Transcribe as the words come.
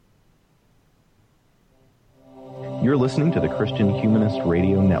You're listening to the Christian Humanist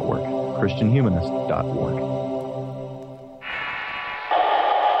Radio Network, christianhumanist.org.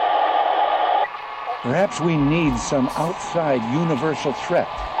 Perhaps we need some outside universal threat.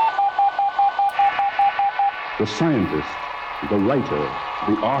 The scientist, the writer,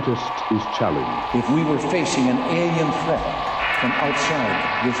 the artist is challenged. If we were facing an alien threat from outside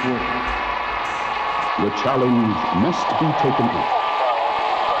this world, the challenge must be taken up.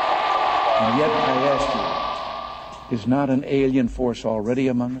 And yet I ask you, is not an alien force already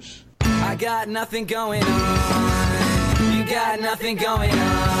among us? I got nothing going on. You got nothing going on.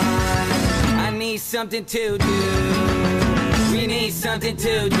 I need something to do. We need something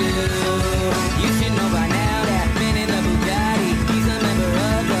to do. You should know by now that Ben in the Bugatti, he's a member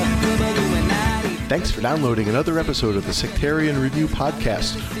of the Club Illuminati. Thanks for downloading another episode of the Sectarian Review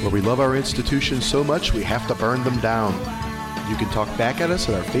Podcast, where we love our institutions so much we have to burn them down. You can talk back at us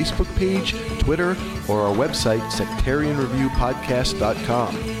at our Facebook page, Twitter, or our website,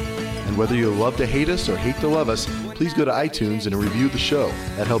 sectarianreviewpodcast.com. And whether you love to hate us or hate to love us, please go to iTunes and review the show.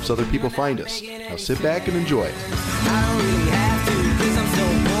 That helps other people find us. Now sit back and enjoy. I don't really have to, cause I'm so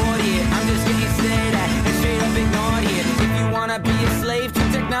bored here. I'm just getting stared at and straight up ignored here. If you wanna be a slave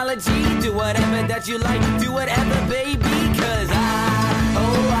to technology, do whatever that you like, do whatever, baby, cause I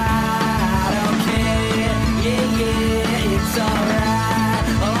don't care. Yeah, it's alright.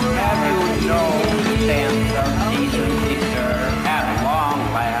 Have you no sense of decency, sir? At long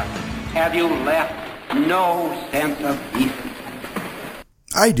last, have you left no sense of decency?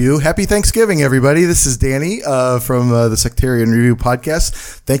 I do. Happy Thanksgiving, everybody. This is Danny from the Sectarian Review Podcast.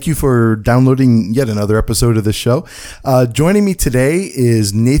 Thank you for downloading yet another episode of the show. Joining me today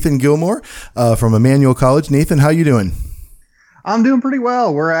is Nathan Gilmore from Emmanuel College. Nathan, how you doing? I'm doing pretty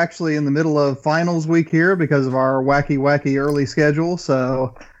well. We're actually in the middle of finals week here because of our wacky early schedule.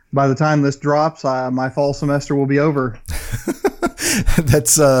 So by the time this drops, my fall semester will be over.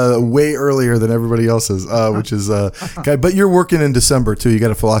 That's way earlier than everybody else's, which is okay. But you're working in December too. You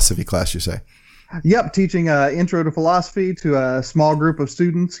got a philosophy class, you say? Yep, teaching Intro to Philosophy to a small group of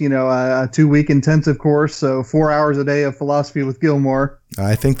students. You know, a 2-week intensive course, so 4 hours a day of philosophy with Gilmore.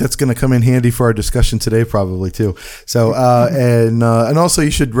 I think that's going to come in handy for our discussion today, probably too. So, and also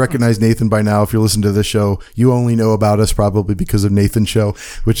you should recognize Nathan by now. If you're listening to this show, you only know about us probably because of Nathan's show,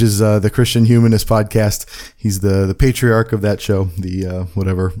 which is the Christian Humanist Podcast. He's the patriarch of that show, the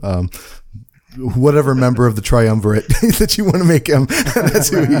whatever member of the triumvirate that you want to make him. That's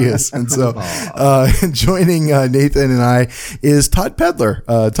who he is. And so, joining Nathan and I is Todd Pedler.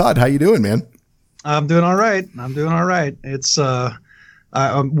 Todd, how you doing, man? I'm doing all right. It's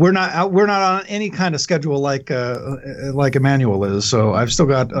we're not on any kind of schedule like Emmanuel is. So I've still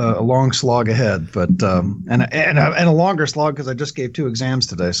got a long slog ahead, but and a longer slog because I just gave 2 exams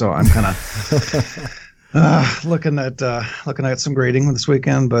today. So I'm kind of. Looking at some grading this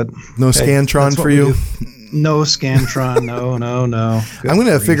weekend, but no Scantron for you. No Scantron. No. I'm going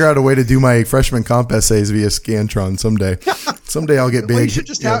to figure out a way to do my freshman comp essays via Scantron someday. Someday I'll get big. Well, you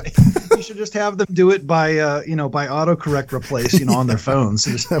should just have them do it by by autocorrect replace on their phones.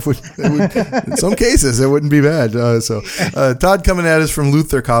 That would, in some cases, it wouldn't be bad. Todd coming at us from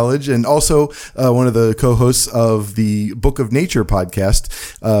Luther College, and also one of the co-hosts of the Book of Nature podcast,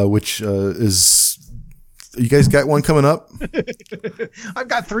 which is. You guys got one coming up? I've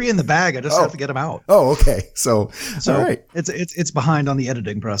got 3 in the bag. I just have to get them out. Oh, okay. So all right. It's behind on the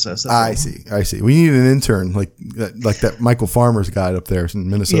editing process. I see. We need an intern like that Michael Farmer's guy up there in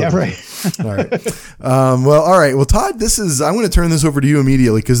Minnesota. Yeah, right. All right. All right. Well, Todd, I'm going to turn this over to you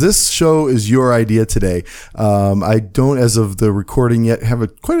immediately because this show is your idea today. I don't, as of the recording yet,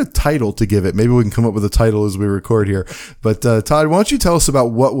 have quite a title to give it. Maybe we can come up with a title as we record here. But Todd, why don't you tell us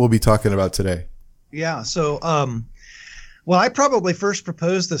about what we'll be talking about today? Yeah. So, well, I probably first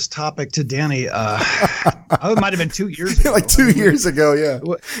proposed this topic to Danny. It might have been 2 years ago. Like 2 years ago. Yeah.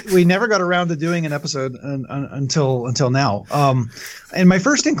 We never got around to doing an episode until now. And my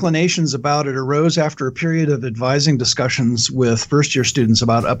first inclinations about it arose after a period of advising discussions with first year students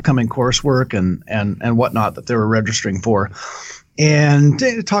about upcoming coursework and whatnot that they were registering for. And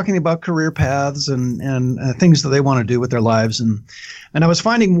talking about career paths and things that they want to do with their lives. And I was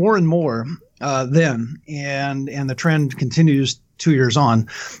finding more and more then, and the trend continues 2 years on,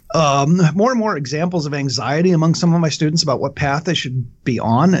 more and more examples of anxiety among some of my students about what path they should be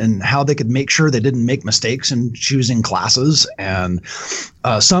on and how they could make sure they didn't make mistakes in choosing classes. And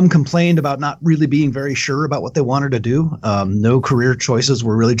some complained about not really being very sure about what they wanted to do. No career choices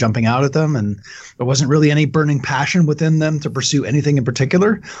were really jumping out at them, and there wasn't really any burning passion within them to pursue anything in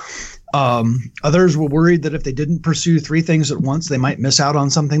particular. Others were worried that if they didn't pursue three things at once, they might miss out on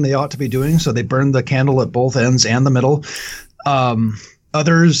something they ought to be doing. So they burned the candle at both ends and the middle.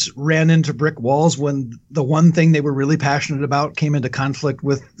 Others ran into brick walls when the one thing they were really passionate about came into conflict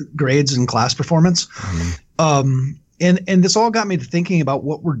with grades and class performance. And this all got me to thinking about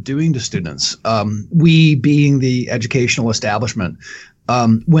what we're doing to students. We being the educational establishment.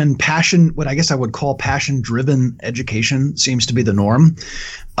 When what I guess I would call passion-driven education seems to be the norm.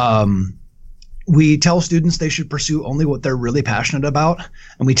 We tell students they should pursue only what they're really passionate about,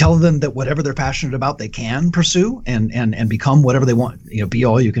 and we tell them that whatever they're passionate about, they can pursue and become whatever they want. Be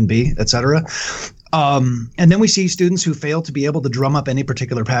all you can be, etc. And then we see students who fail to be able to drum up any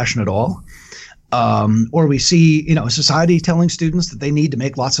particular passion at all. Or we see, society telling students that they need to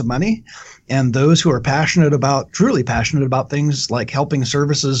make lots of money, and those who are truly passionate about things like helping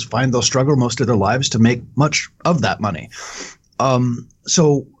services find they'll struggle most of their lives to make much of that money. This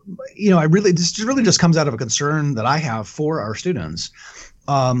really just comes out of a concern that I have for our students.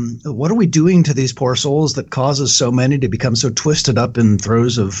 What are we doing to these poor souls that causes so many to become so twisted up in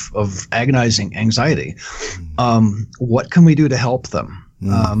throes of agonizing anxiety? What can we do to help them?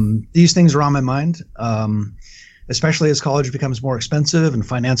 These things are on my mind, especially as college becomes more expensive and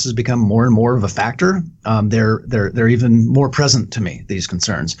finances become more and more of a factor. They're even more present to me, these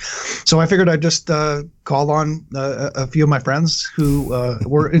concerns. So I figured I'd just call on a few of my friends who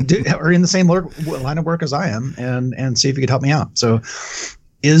are in the same line of work as I am, and see if you could help me out. So,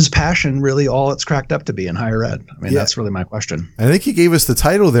 is passion really all it's cracked up to be in higher ed? I mean, that's really my question. I think you gave us the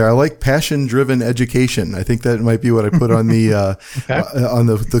title there. I like passion-driven education. I think that might be what I put on the on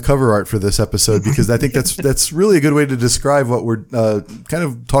the cover art for this episode, because I think that's really a good way to describe what we're kind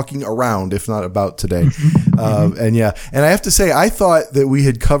of talking around, if not about today. And I have to say, I thought that we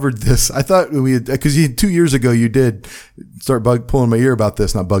had covered this. I thought we had, because 2 years ago you did start pulling my ear about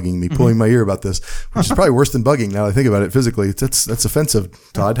this, not bugging me, pulling my ear about this, which is probably worse than bugging now that I think about it physically. That's offensive,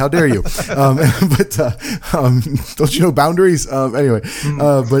 Todd. How dare you? But don't you know boundaries? Anyway,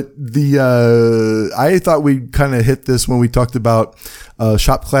 but I thought we kind of hit this when we talked about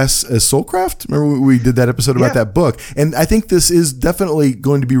Shop Class as Soulcraft. Remember we did that episode about that book, and I think this is definitely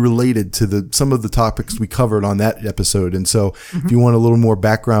going to be related to some of the topics we covered on that episode. And so, if you want a little more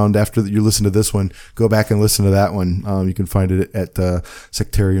background after you listen to this one, go back and listen to that one. You can find it at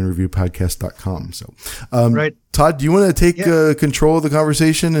sectarianreviewpodcast.com. So, right. Todd, do you want to take control of the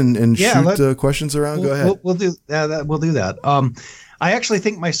conversation and shoot questions around? Go ahead. We'll do that. We'll do that. I actually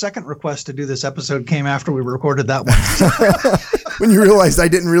think my second request to do this episode came after we recorded that one. When you realized I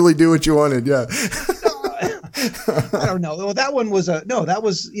didn't really do what you wanted. Yeah. I don't know. Well, that one was it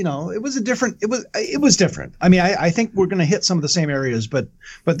was different. I mean, I think we're going to hit some of the same areas, but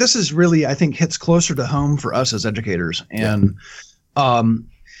this is really, I think, hits closer to home for us as educators. And,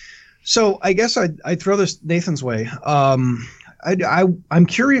 so I guess I'd throw this Nathan's way. I'm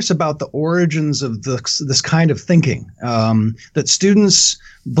curious about the origins of this kind of thinking, that students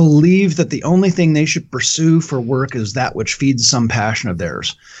believe that the only thing they should pursue for work is that which feeds some passion of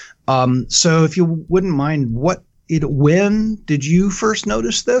theirs. So if you wouldn't mind, when did you first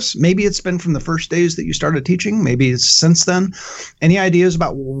notice this? Maybe it's been from the first days that you started teaching. Maybe it's since then. Any ideas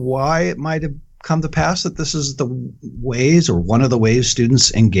about why it might have come to pass that this is the ways or one of the ways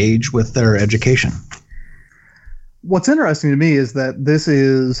students engage with their education? What's interesting to me is that this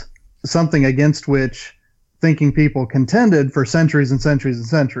is something against which thinking people contended for centuries and centuries and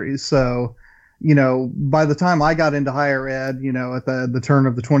centuries. So, by the time I got into higher ed, at the turn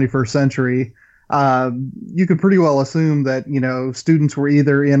of the 21st century, you could pretty well assume that, students were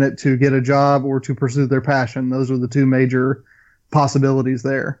either in it to get a job or to pursue their passion. Those were the two major possibilities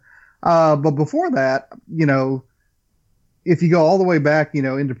there. But before that, if you go all the way back,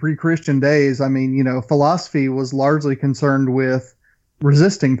 into pre-Christian days, I mean, philosophy was largely concerned with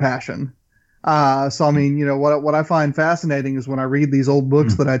resisting passion. So, I mean, what I find fascinating is when I read these old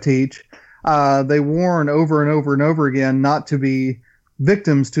books that I teach, they warn over and over and over again not to be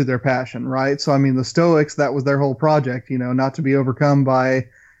victims to their passion, right? So, I mean, the Stoics, that was their whole project, not to be overcome by,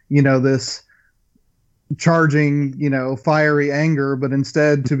 this charging, fiery anger, but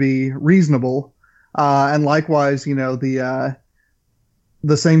instead to be reasonable. And likewise, the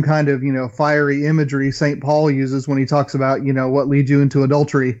same kind of, fiery imagery St. Paul uses when he talks about, what leads you into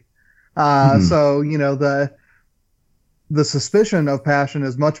adultery. So, the suspicion of passion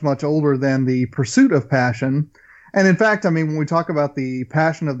is much, much older than the pursuit of passion. And in fact, I mean, when we talk about the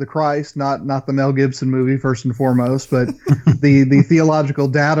Passion of the Christ, not the Mel Gibson movie first and foremost, but the theological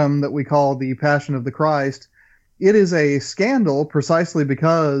datum that we call the Passion of the Christ, it is a scandal precisely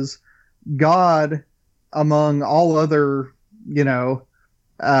because God, among all other,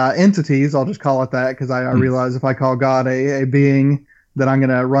 entities. I'll just call it that because I realize if I call God a being, that I'm going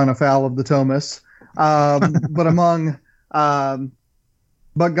to run afoul of the Thomists.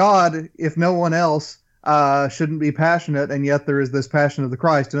 But God, if no one else, shouldn't be passionate, and yet there is this passion of the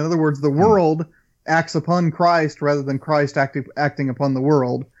Christ. In other words, the world acts upon Christ rather than Christ acting upon the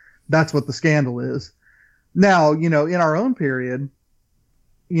world. That's what the scandal is. Now, in our own period,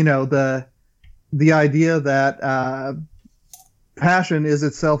 the idea that passion is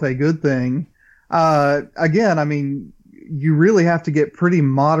itself a good thing. Again, I mean, you really have to get pretty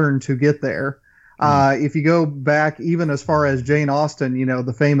modern to get there. If you go back even as far as Jane Austen,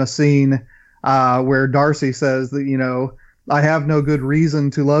 the famous scene where Darcy says that, I have no good reason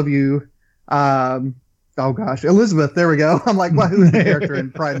to love you. Oh gosh, Elizabeth, there we go. I'm like, well, who's the character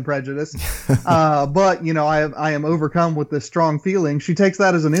in Pride and Prejudice? But, I am overcome with this strong feeling. She takes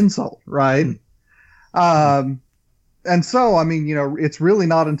that as an insult, right? And so, I mean, it's really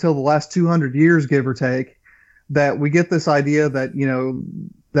not until the last 200 years, give or take, that we get this idea that,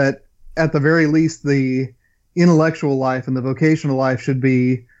 that at the very least, the intellectual life and the vocational life should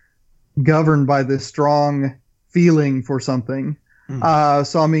be governed by this strong feeling for something.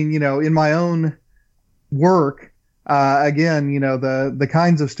 So, I mean, in my own work, again, the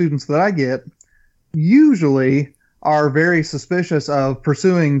kinds of students that I get usually are very suspicious of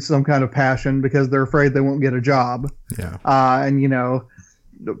pursuing some kind of passion because they're afraid they won't get a job. Yeah. And,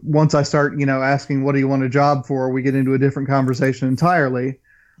 once I start, asking, what do you want a job for? We get into a different conversation entirely.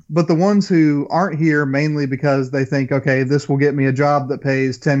 But the ones who aren't here mainly because they think, okay, this will get me a job that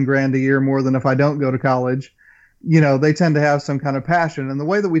pays $10,000 a year more than if I don't go to college. They tend to have some kind of passion. And the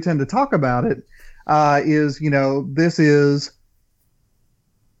way that we tend to talk about it is, this is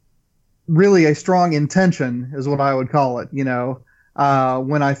really a strong intention is what I would call it.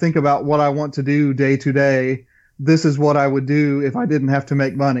 When I think about what I want to do day to day, this is what I would do if I didn't have to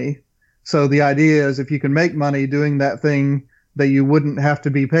make money. So the idea is if you can make money doing that thing that you wouldn't have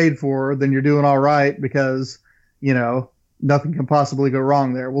to be paid for, then you're doing all right because, nothing can possibly go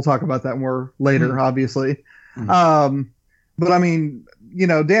wrong there. We'll talk about that more later, obviously. But I mean,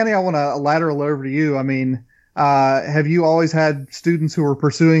 Danny, I want to lateral over to you. I mean, have you always had students who were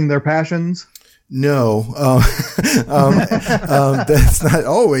pursuing their passions? No, that's not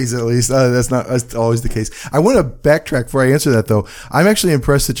always, at least. That's always the case. I want to backtrack before I answer that, though. I'm actually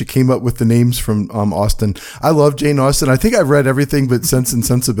impressed that you came up with the names from Austen. I love Jane Austen. I think I've read everything but Sense and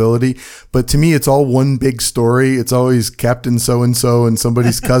Sensibility, but to me, it's all one big story. It's always Captain So-and-so and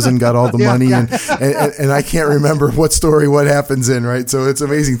somebody's cousin got all the money, and I can't remember what story what happens in, right? So it's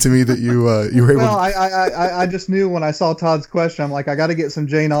amazing to me that you were able to... I just knew when I saw Todd's question, I'm like, I got to get some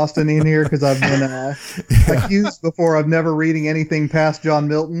Jane Austen in here because I've been accused before of never reading anything past John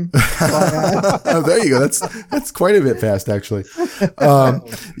Milton. Oh, there you go. That's quite a bit past, actually. So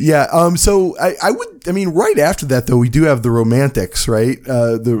I mean, right after that, though, we do have the Romantics, right?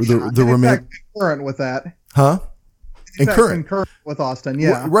 The romantic current with that, huh? And current with Austen,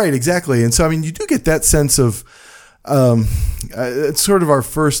 yeah. Right, exactly. And so, I mean, you do get that sense of. It's sort of our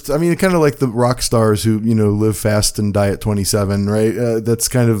first, I mean, kind of like the rock stars who, live fast and die at 27, right? That's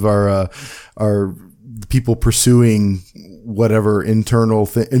kind of our people pursuing whatever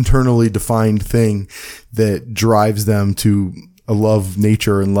internally defined thing that drives them to a love,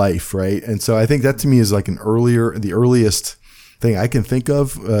 nature, and life, right? And so I think that to me is like the earliest thing I can think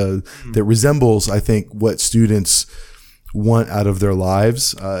of that resembles, I think, what students want out of their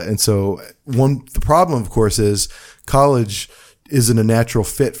lives. And so the problem, of course, is college isn't a natural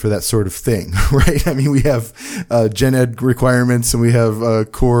fit for that sort of thing, right? I mean, we have gen ed requirements and we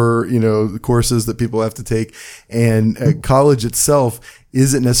have core, courses that people have to take. And college itself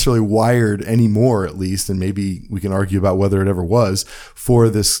isn't necessarily wired anymore, at least, and maybe we can argue about whether it ever was, for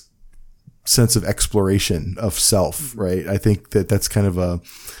this sense of exploration of self, right? I think that that's kind of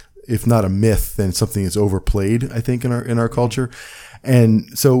if not a myth, then something that's overplayed, I think, in our culture.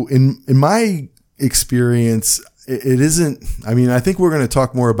 And so in my experience, it isn't, I mean, I think we're going to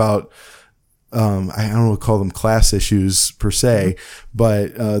talk more about, I don't want to call them class issues per se,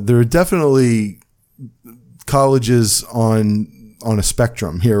 but there are definitely colleges on a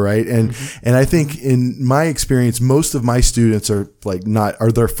spectrum here, right? And I think in my experience, most of my students are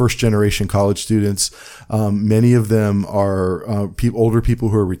their first generation college students. Many of them are older people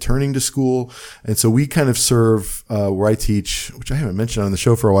who are returning to school. And so we kind of serve where I teach, which I haven't mentioned on the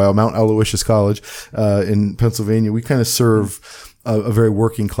show for a while, Mount Aloysius College in Pennsylvania. We kind of serve a very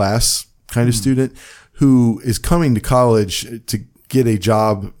working class kind of student who is coming to college to get a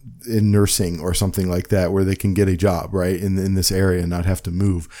job in nursing or something like that, where they can get a job, right, in this area and not have to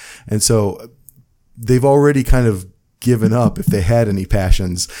move. And so they've already kind of given up if they had any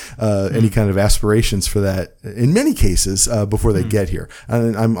passions, any kind of aspirations for that in many cases, before they get here.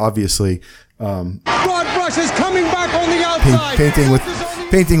 And I'm obviously, broad brush is coming back on the outside.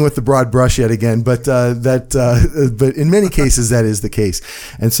 Painting with the broad brush yet again, but but in many cases that is the case.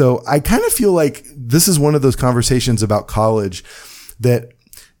 And so I kind of feel like this is one of those conversations about college that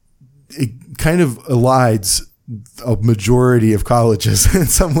it kind of elides a majority of colleges in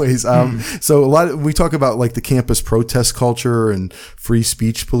some ways. So we talk about like the campus protest culture and free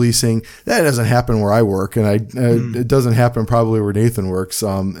speech policing. That doesn't happen where I work, and it doesn't happen probably where Nathan works,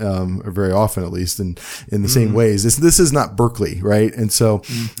 or very often at least, in the same ways. This is not Berkeley, right? And so,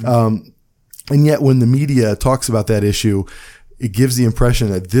 and yet when the media talks about that issue, it gives the impression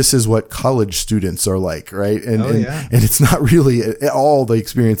that this is what college students are like, right? And it's not really at all the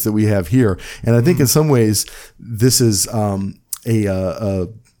experience that we have here. And I think in some ways this is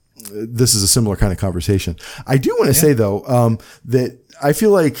this is a similar kind of conversation. I do want to say though that I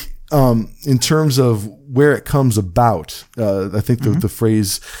feel like in terms of where it comes about, I think the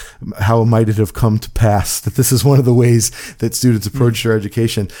phrase, how might it have come to pass, that this is one of the ways that students approach their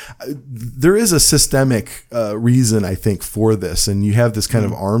education. There is a systemic reason, I think, for this. And you have this kind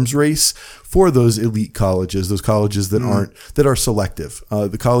of arms race for those elite colleges, those colleges that are selective,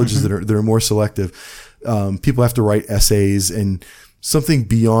 the colleges that are more selective. People have to write essays, and something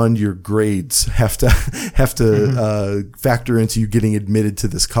beyond your grades have to factor into you getting admitted to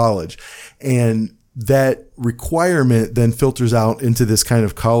this college. And that requirement then filters out into this kind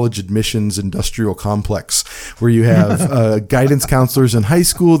of college admissions industrial complex where you have guidance counselors in high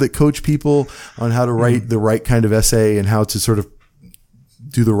school that coach people on how to write the right kind of essay and how to sort of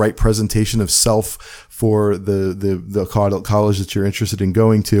do the right presentation of self for the college that you're interested in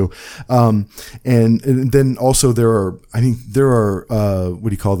going to. And then also there are what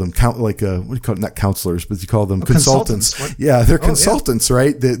do you call them? Not counselors, but you call them consultants. Yeah. They're consultants,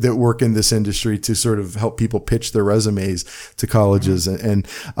 right? That work in this industry to sort of help people pitch their resumes to colleges. And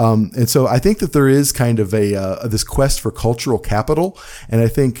so I think that there is kind of this quest for cultural capital. And I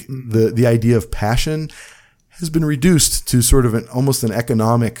think the idea of passion has been reduced to sort of almost an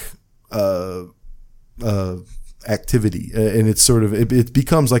economic, activity, and it's sort of it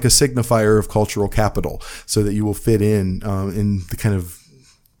becomes like a signifier of cultural capital, so that you will fit in the kind of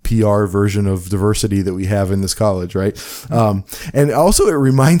PR version of diversity that we have in this college, right? And also it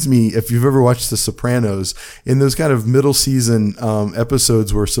reminds me, if you've ever watched The Sopranos, in those kind of middle season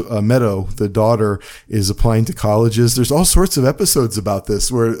episodes where Meadow, the daughter, is applying to colleges, there's all sorts of episodes about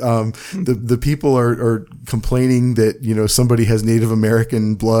this where the people are complaining that, you know, somebody has Native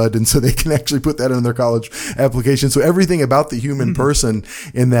American blood, and so they can actually put that in their college application. So everything about the human person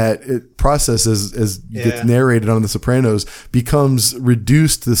in that process, as gets narrated on The Sopranos, becomes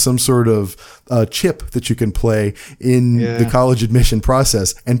reduced to some sort of chip that you can play in the college admission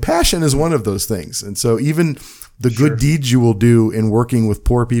process. And passion is one of those things. And so even the good deeds you will do in working with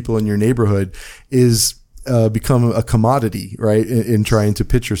poor people in your neighborhood is become a commodity, right? In trying to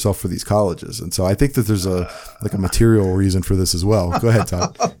pitch yourself for these colleges. And so I think that there's a material reason for this as well. Go ahead,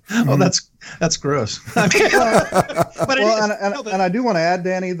 Todd. Oh, that's gross. But and I do want to add,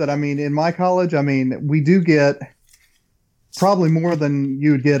 Danny, that I mean, in my college, I mean, we do get probably more than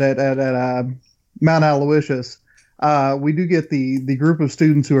you would get at Mount Aloysius. We do get the group of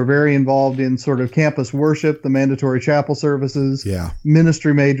students who are very involved in sort of campus worship, the mandatory chapel services,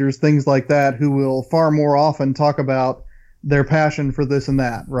 ministry majors, things like that, who will far more often talk about their passion for this and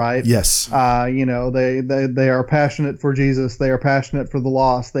that, right? Yes. You know, they are passionate for Jesus. They are passionate for the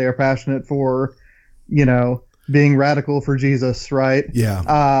lost. They are passionate for, you know, being radical for Jesus, right?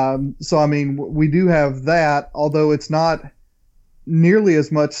 Yeah. So, I mean, we do have that, although it's not nearly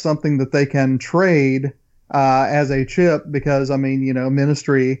as much something that they can trade as a chip, because, I mean, you know,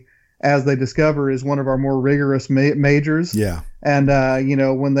 ministry, as they discover, is one of our more rigorous majors. Yeah. And, you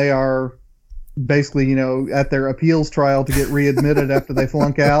know, when they are basically, you know, at their appeals trial to get readmitted after they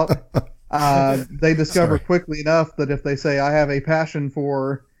flunk out, they discover quickly enough that if they say, I have a passion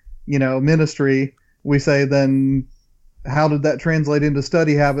for, you know, ministry, we say, then how did that translate into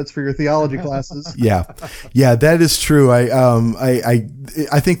study habits for your theology classes? Yeah, that is true. I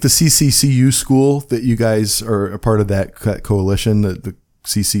think the CCCU school that you guys are a part of, that coalition, the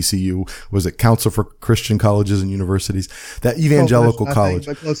CCCU, was it Council for Christian Colleges and Universities, that evangelical college,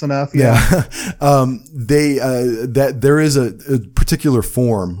 but close enough. That there is a particular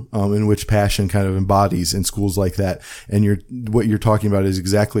form in which passion kind of embodies in schools like that, and what you're talking about is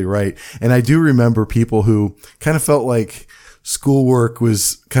exactly right. And I do remember people who kind of felt like schoolwork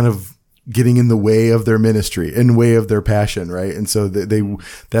was kind of getting in the way of their ministry, in the way of their passion, right? And so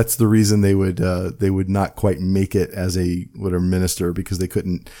that's the reason they would not quite make it as a minister, because they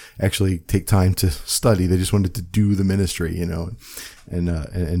couldn't actually take time to study. They just wanted to do the ministry,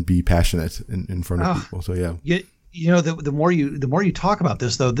 and be passionate in front of people. So yeah. The more you talk about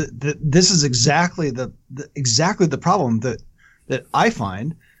this, though, this is exactly the problem that I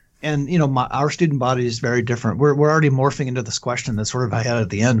find. And our student body is very different. We're already morphing into this question that sort of I had at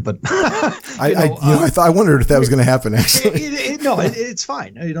the end, but I wondered if that was going to happen. Actually, it's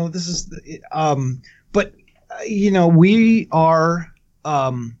fine. This is, but we are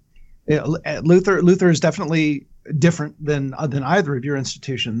Luther is definitely different than either of your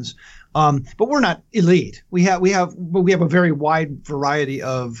institutions, but we're not elite. We have a very wide variety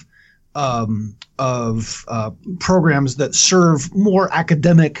of programs that serve more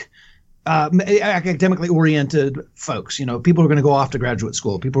academically oriented folks. People are going to go off to graduate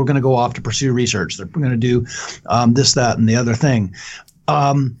school. People are going to go off to pursue research. They're going to do this, that, and the other thing.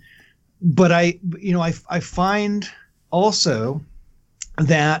 But I find also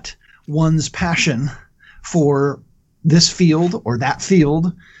that one's passion for this field or that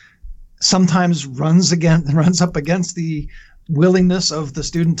field sometimes runs up against the willingness of the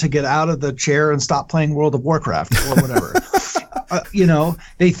student to get out of the chair and stop playing World of Warcraft or whatever.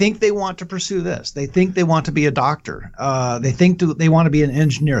 They think they want to pursue this. They think they want to be a doctor. They think they want to be an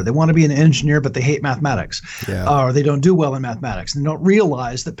engineer. They want to be an engineer, but they hate mathematics, or they don't do well in mathematics. They don't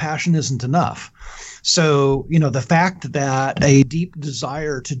realize that passion isn't enough. So, the fact that a deep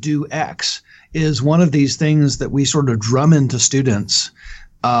desire to do X is one of these things that we sort of drum into students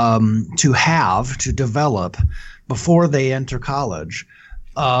to develop before they enter college,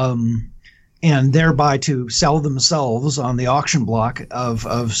 and thereby to sell themselves on the auction block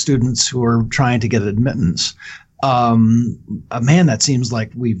of students who are trying to get admittance. Man, that seems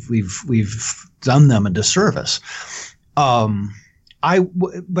like we've done them a disservice. But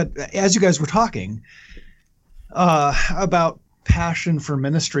as you guys were talking about passion for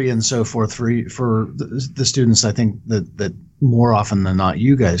ministry and so forth for the students, I think that more often than not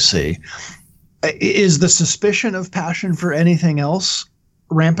you guys see, is the suspicion of passion for anything else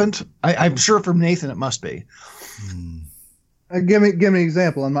rampant? I'm sure for Nathan it must be. Give me an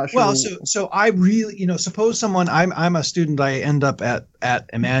example. I'm not sure. Well, so I really, suppose I'm a student. I end up at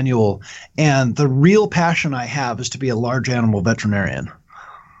Emmanuel, and the real passion I have is to be a large animal veterinarian.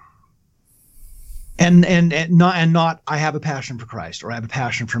 And not I have a passion for Christ, or I have a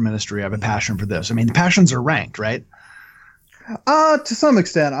passion for ministry, I have a passion for this. I mean, the passions are ranked, right? To some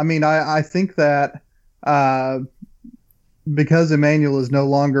extent. I mean, I think that because Emmanuel is no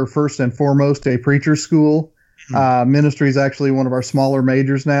longer first and foremost a preacher's school, ministry is actually one of our smaller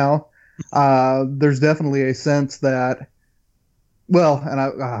majors now. There's definitely a sense that,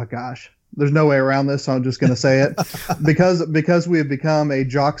 there's no way around this, so I'm just going to say it. because we have become a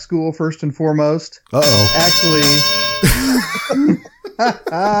jock school first and foremost. Actually,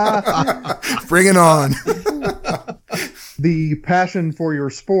 bring it on. The passion for your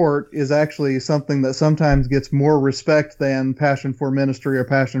sport is actually something that sometimes gets more respect than passion for ministry or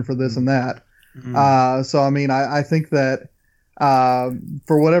passion for this and that. So, I mean, I think that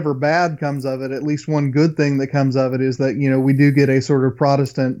for whatever bad comes of it, at least one good thing that comes of it is that, we do get a sort of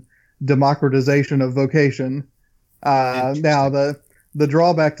Protestant democratization of vocation. Now, the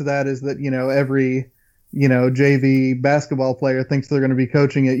drawback to that is that, every JV basketball player thinks they're going to be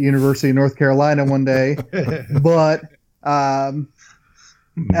coaching at University of North Carolina one day, but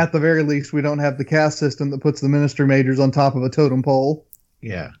at the very least, we don't have the caste system that puts the ministry majors on top of a totem pole.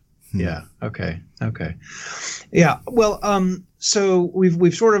 Yeah. Okay. Yeah. Well, so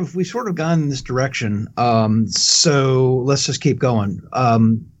we've sort of gone in this direction. So let's just keep going.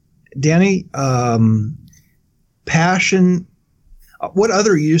 Danny, passion. What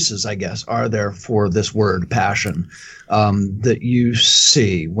other uses, I guess, are there for this word passion that you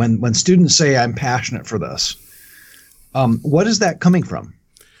see when students say, "I'm passionate for this"? What is that coming from?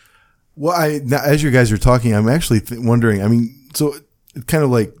 Well, as you guys are talking, I'm actually wondering. I mean, so kind of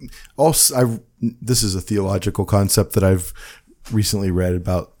like this is a theological concept that I've recently read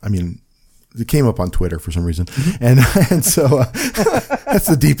about. I mean, it came up on Twitter for some reason, and so that's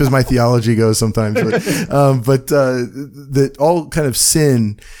the deep as my theology goes sometimes. But that all kind of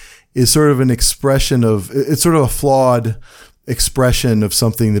sin is sort of an expression of, it's sort of a flawed expression of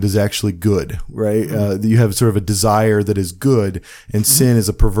something that is actually good, right? You have sort of a desire that is good, and sin is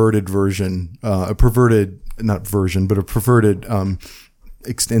a perverted version, a perverted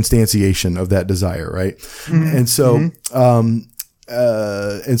instantiation of that desire, right? And so,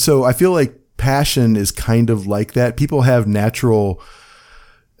 and so I feel like passion is kind of like that. People have natural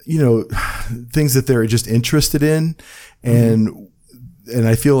things that they're just interested in. And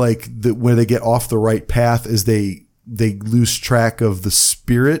I feel like that when they get off the right path is they lose track of the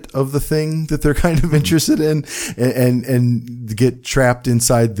spirit of the thing that they're kind of interested in and get trapped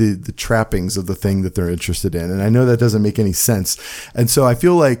inside the trappings of the thing that they're interested in. And I know that doesn't make any sense. And so I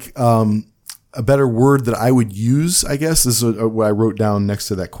feel like, a better word that I would use, I guess, is what I wrote down next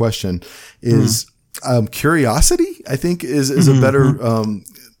to that question is, curiosity, I think is a better,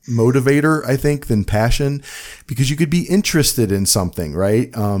 motivator, I think, than passion, because you could be interested in something,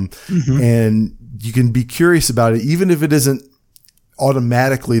 right? And you can be curious about it, even if it isn't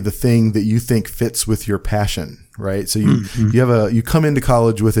automatically the thing that you think fits with your passion, right? So you come into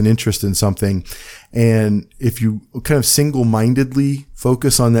college with an interest in something, and if you kind of single-mindedly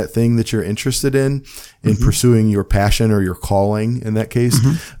focus on that thing that you're interested in pursuing your passion or your calling in that case,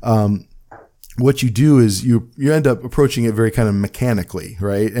 what you do is you end up approaching it very kind of mechanically,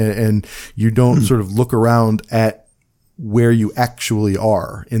 right? And you don't sort of look around at where you actually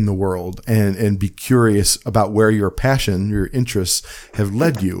are in the world and be curious about where your passion, your interests have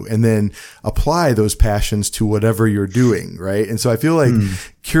led you, and then apply those passions to whatever you're doing, right? And so I feel like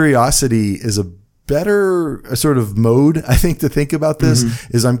curiosity is a better sort of mode, I think, to think about this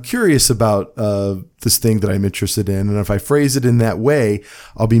is I'm curious about this thing that I'm interested in. And if I phrase it in that way,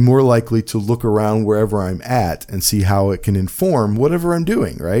 I'll be more likely to look around wherever I'm at and see how it can inform whatever I'm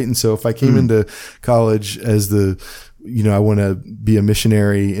doing, right? And so if I came into college as I want to be a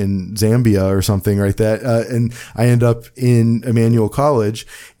missionary in Zambia or something like that. And I end up in Emmanuel College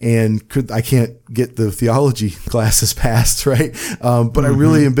and I can't get the theology classes passed, right? But I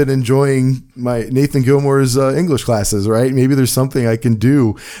really have been enjoying my Nathan Gilmore's English classes, right? Maybe there's something I can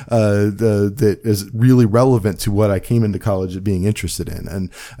do that is really relevant to what I came into college being interested in.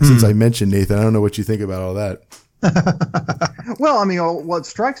 And since I mentioned Nathan, I don't know what you think about all that. Well, I mean, what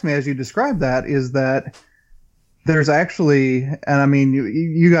strikes me as you describe that is that there's actually, and I mean,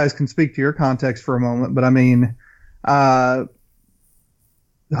 you guys can speak to your context for a moment, but I mean,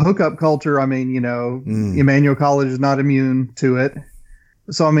 hookup culture, I mean, Emmanuel College is not immune to it.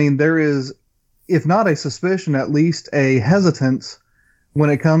 So, I mean, there is, if not a suspicion, at least a hesitance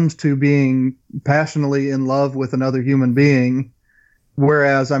when it comes to being passionately in love with another human being.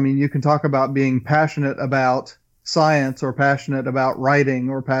 Whereas, I mean, you can talk about being passionate about science or passionate about writing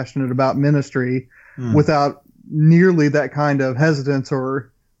or passionate about ministry without nearly that kind of hesitance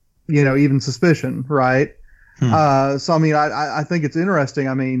or, even suspicion, right? So, I mean, I think it's interesting.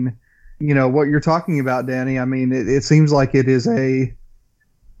 I mean, what you're talking about, Danny, I mean, it seems like it is a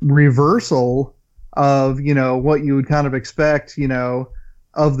reversal of, what you would kind of expect,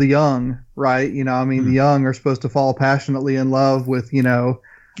 of the young, right? I mean, the young are supposed to fall passionately in love with,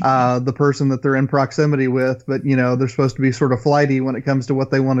 the person that they're in proximity with, but, they're supposed to be sort of flighty when it comes to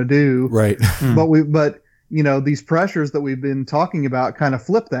what they want to do. Right. But these pressures that we've been talking about kind of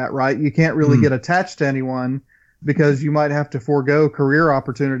flip that, right? You can't really get attached to anyone because you might have to forego career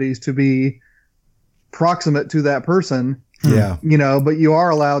opportunities to be proximate to that person. Yeah. But you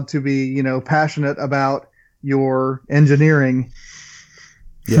are allowed to be, passionate about your engineering.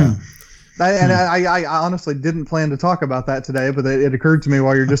 Yeah. I honestly didn't plan to talk about that today, but it occurred to me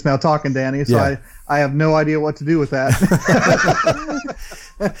while you're just now talking, Danny. So I have no idea what to do with that.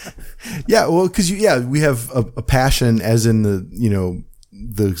 Yeah, well, because we have a passion, as in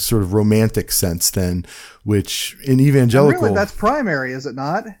the sort of romantic sense, then, which in evangelical, really, that's primary, is it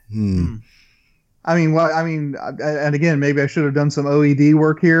not? I mean, and again, maybe I should have done some OED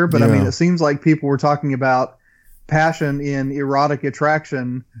work here, but I mean, it seems like people were talking about passion in erotic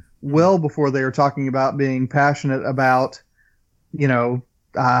attraction well before they were talking about being passionate about,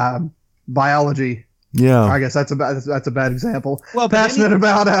 biology. Yeah, I guess that's a bad example. Well, passionate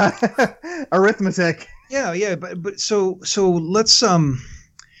about arithmetic. Yeah, but so let's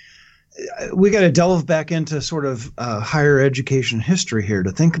we got to delve back into sort of higher education history here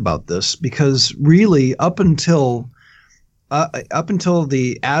to think about this, because really up until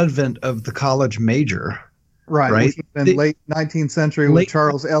the advent of the college major, right, which has been late 19th century with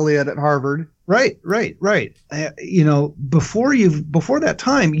Charles Eliot at Harvard. Right. Before that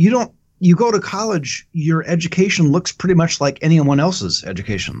time, you go to college, your education looks pretty much like anyone else's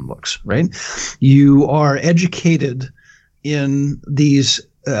education looks, right? You are educated in these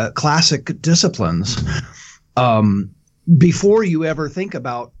classic disciplines before you ever think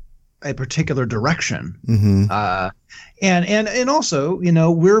about a particular direction. And also,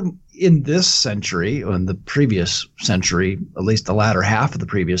 we're in this century, or in the previous century, at least the latter half of the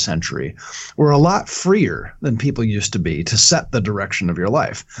previous century, we're a lot freer than people used to be to set the direction of your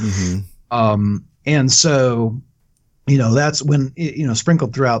life. And so that's when,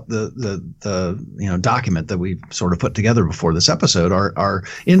 sprinkled throughout the document that we sort of put together before this episode are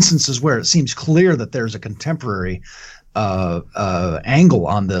instances where it seems clear that there's a contemporary angle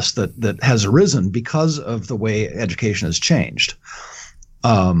on this that has arisen because of the way education has changed.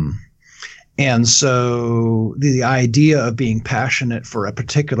 And so the idea of being passionate for a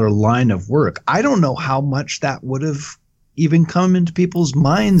particular line of work, I don't know how much that would have even come into people's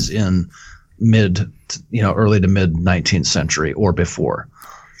minds in early to mid 19th century or before.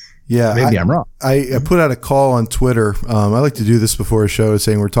 Yeah, maybe I'm wrong. I put out a call on Twitter. I like to do this before a show,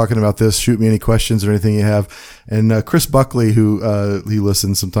 saying we're talking about this. Shoot me any questions or anything you have. And Chris Buckley, who he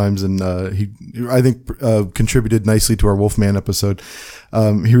listens sometimes, and he I think contributed nicely to our Wolfman episode.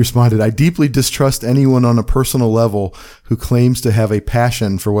 He responded, "I deeply distrust anyone on a personal level who claims to have a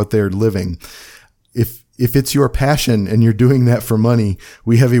passion for what they're living. If it's your passion and you're doing that for money,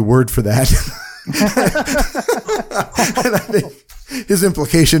 we have a word for that." And I think his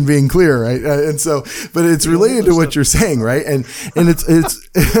implication being clear, right? But it's related to what you're saying, right? And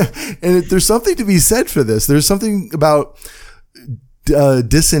there's something to be said for this. There's something about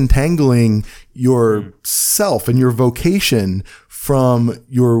disentangling yourself and your vocation from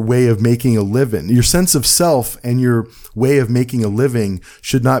your way of making a living. Your sense of self and your way of making a living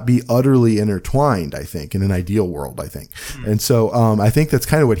should not be utterly intertwined, I think, in an ideal world, I think. And so I think that's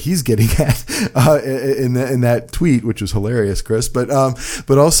kind of what he's getting at in that tweet, which was hilarious, Chris. But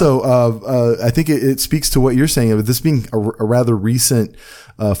also I think it speaks to what you're saying of this being a rather recent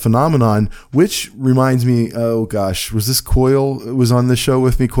phenomenon, which reminds me, oh gosh, was this Coyle was on the show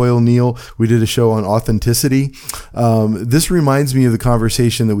with me, Coyle Neal. We did a show on authenticity. This reminds me of the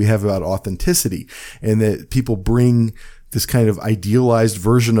conversation that we have about authenticity, and that people bring this kind of idealized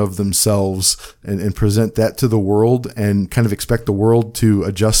version of themselves and present that to the world and kind of expect the world to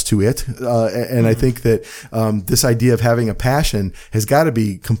adjust to it. And I think that this idea of having a passion has got to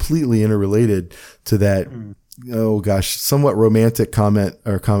be completely interrelated to that oh gosh, somewhat romantic comment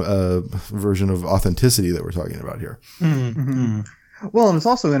or version of authenticity that we're talking about here. Mm-hmm. Well, and it's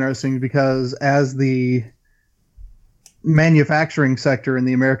also interesting because as the manufacturing sector in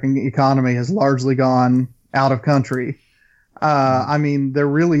the American economy has largely gone out of country, I mean, there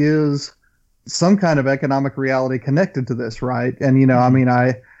really is some kind of economic reality connected to this, right? And, I mean,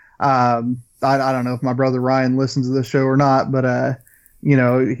 I don't know if my brother Ryan listens to this show or not, but,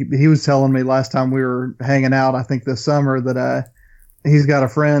 he was telling me last time we were hanging out, I think this summer, that he's got a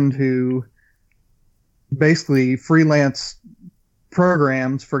friend who basically freelance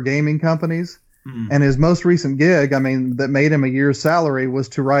programs for gaming companies. And his most recent gig, I mean, that made him a year's salary, was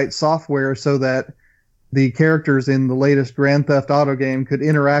to write software so that the characters in the latest Grand Theft Auto game could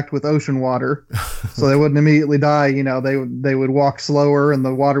interact with ocean water, so they wouldn't immediately die. They would walk slower and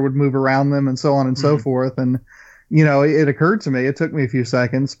the water would move around them and so on and so forth. And, it occurred to me, it took me a few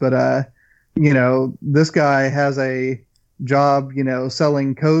seconds, but, this guy has a job,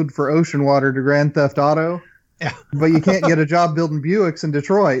 selling code for ocean water to Grand Theft Auto, but you can't get a job building Buicks in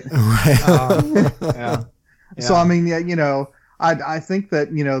Detroit. Right. Yeah. So, I mean, I think that,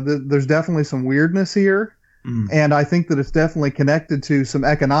 there's definitely some weirdness here, and I think that it's definitely connected to some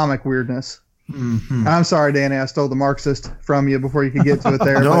economic weirdness. Mm-hmm. I'm sorry, Danny, I stole the Marxist from you before you could get to it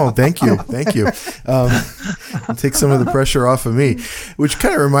there. No, thank you. Take some of the pressure off of me, which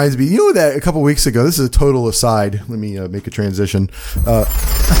kind of reminds me, that a couple weeks ago, this is a total aside. Let me make a transition.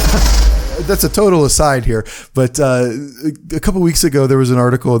 That's a total aside here, but a couple weeks ago there was an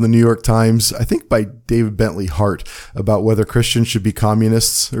article in the New York Times, I think by David Bentley Hart, about whether Christians should be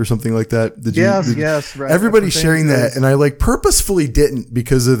communists or something like that. Yes, right. Everybody's sharing that, and I purposefully didn't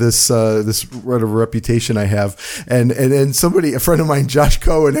because of this reputation I have, and a friend of mine, Josh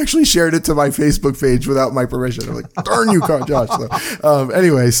Cohen, actually shared it to my Facebook page without my permission. I'm like, darn you, Josh. So,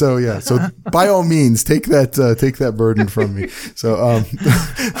 anyway, so by all means, take that burden from me. So,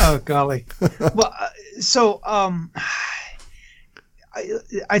 oh golly. Well, so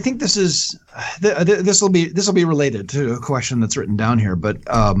I think this will be related to a question that's written down here, but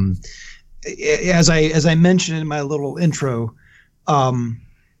as I mentioned in my little intro,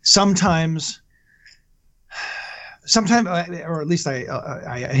 sometimes, or at least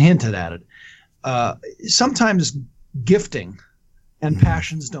I hinted at it. Sometimes gifting and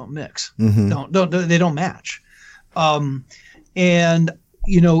passions don't mix. Mm-hmm. They don't match. And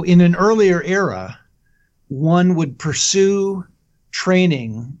in an earlier era, one would pursue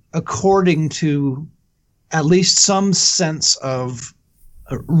training according to at least some sense of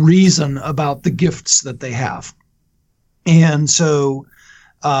reason about the gifts that they have. And so,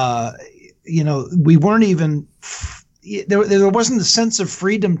 we weren't even, there wasn't a sense of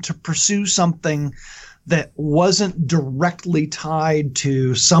freedom to pursue something that wasn't directly tied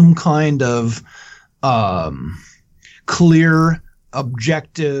to some kind of clear,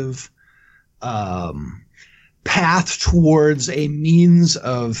 objective path towards a means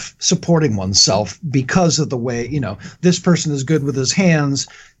of supporting oneself because of the way, this person is good with his hands,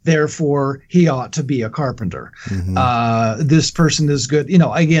 therefore he ought to be a carpenter. This person is good,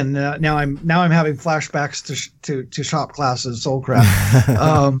 again, now I'm having flashbacks to shop classes,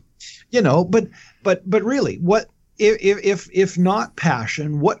 soulcraft. But really, what if not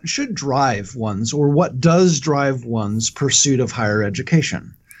passion, what should drive one's, or what does drive one's pursuit of higher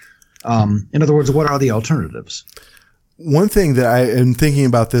education? In other words, what are the alternatives? One thing that I am thinking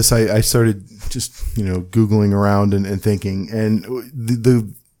about this, I started just, Googling around and thinking, and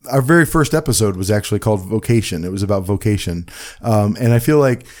our very first episode was actually called Vocation. It was about vocation. And I feel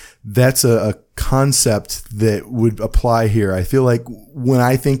like that's a concept that would apply here. I feel like when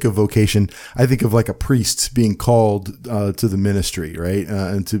I think of vocation, I think of like a priest being called to the ministry, right?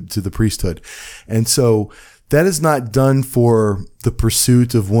 And to the priesthood. And so that is not done for the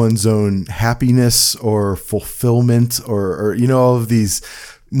pursuit of one's own happiness or fulfillment or all of these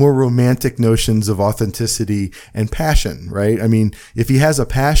more romantic notions of authenticity and passion, right? I mean, if he has a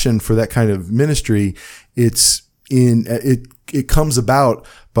passion for that kind of ministry, it comes about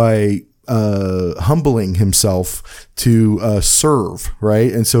by humbling himself to serve,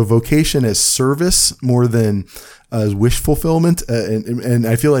 right? And so vocation as service more than wish fulfillment, and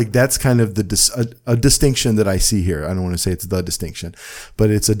I feel like that's kind of a distinction that I see here. I don't want to say it's the distinction, but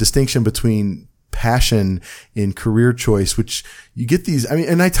it's a distinction between passion in career choice, which you get these,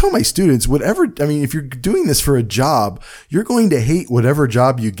 and I tell my students, if you're doing this for a job, you're going to hate whatever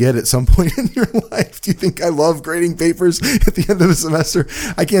job you get at some point in your life. Do you think I love grading papers at the end of the semester?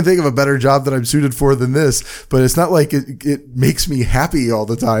 I can't think of a better job that I'm suited for than this, but it's not like it makes me happy all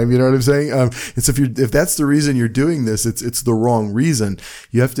the time. You know what I'm saying? It's if that's the reason you're doing this, it's the wrong reason.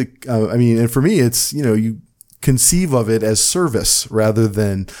 You have to, and for me, it's, you conceive of it as service rather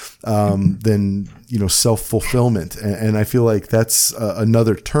than self-fulfillment. And I feel like that's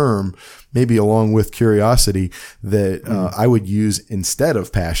another term, maybe along with curiosity, that I would use instead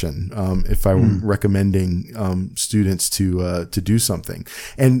of passion if I were recommending students to do something.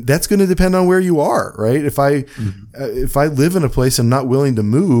 And that's going to depend on where you are, right? If I live in a place I'm not willing to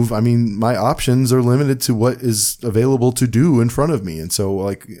move, my options are limited to what is available to do in front of me. And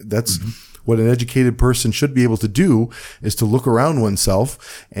so that's what an educated person should be able to do, is to look around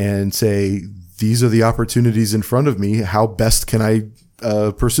oneself and say, these are the opportunities in front of me. How best can I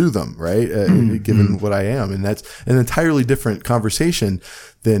pursue them, right? Given what I am. And that's an entirely different conversation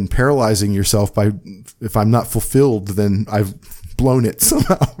than paralyzing yourself by, if I'm not fulfilled, then I've blown it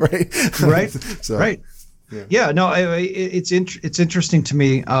somehow, right? Right. So, right. Yeah. No, it's interesting to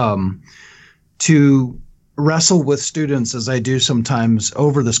me to wrestle with students, as I do sometimes,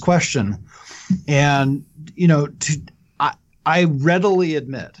 over this question. And, I readily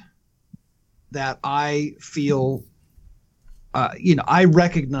admit that I feel, I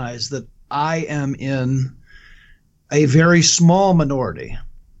recognize that I am in a very small minority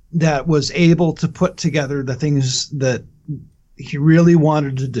that was able to put together the things that he really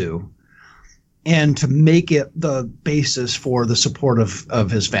wanted to do and to make it the basis for the support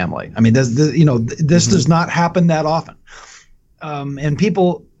of his family. This does not happen that often. And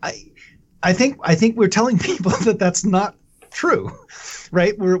people, I think we're telling people that that's not true,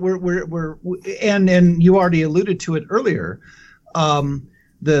 right? And you already alluded to it earlier.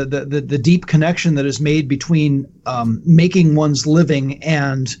 The deep connection that is made between making one's living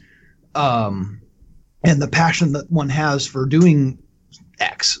and the passion that one has for doing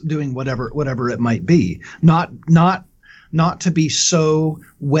X, doing whatever it might be. Not to be so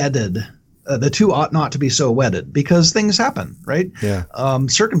wedded. The two ought not to be so wedded, because things happen, right? Yeah.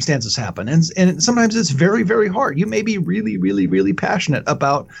 Circumstances happen, and sometimes it's very, very hard. You may be really, really, really passionate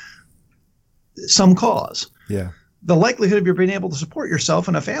about some cause. Yeah. The likelihood of you being able to support yourself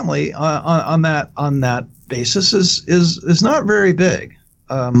and a family on that basis is not very big,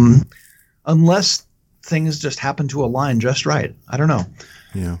 unless things just happen to align just right. I don't know.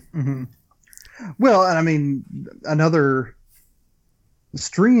 Yeah. Mm-hmm. Well, and another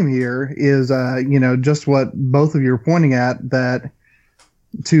stream here is, just what both of you are pointing at, that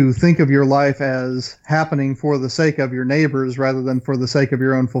to think of your life as happening for the sake of your neighbors rather than for the sake of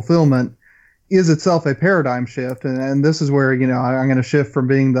your own fulfillment is itself a paradigm shift. And this is where, I'm going to shift from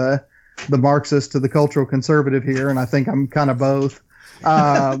being the Marxist to the cultural conservative here. And I think I'm kind of both.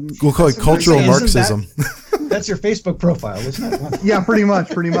 We'll call it cultural Marxism. That's your Facebook profile, isn't it? Yeah, pretty much.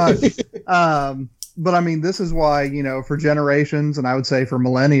 But this is why, for generations, and I would say for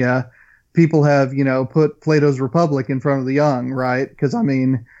millennia, people have, put Plato's Republic in front of the young, right? Because, I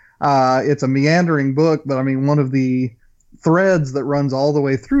mean, it's a meandering book, but I mean, one of the threads that runs all the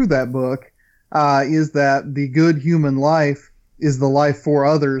way through that book is that the good human life is the life for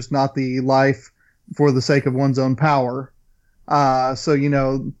others, not the life for the sake of one's own power.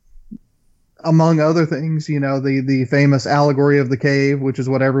 So, among other things, the famous allegory of the cave, which is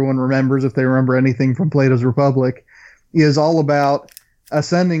what everyone remembers if they remember anything from Plato's Republic, is all about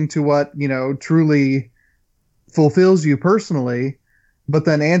ascending to what, truly fulfills you personally, but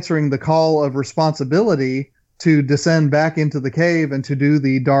then answering the call of responsibility to descend back into the cave and to do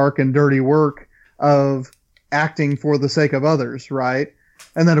the dark and dirty work of acting for the sake of others, right?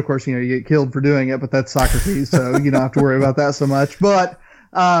 And then, of course, you get killed for doing it, but that's Socrates, so you don't have to worry about that so much. But,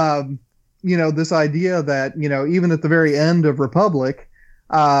 this idea that, even at the very end of Republic,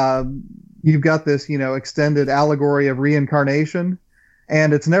 you've got this, extended allegory of reincarnation,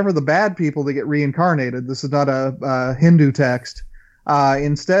 and it's never the bad people that get reincarnated. This is not a Hindu text.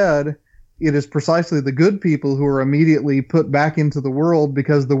 Instead, it is precisely the good people who are immediately put back into the world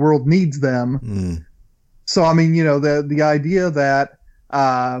because the world needs them. Mm. So, I mean, the idea that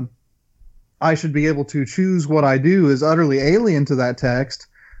I should be able to choose what I do is utterly alien to that text.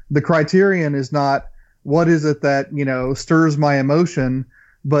 The criterion is not what is it that, stirs my emotion,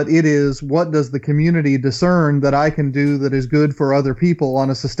 but it is what does the community discern that I can do that is good for other people on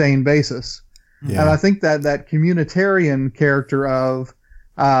a sustained basis. Yeah. And I think that communitarian character of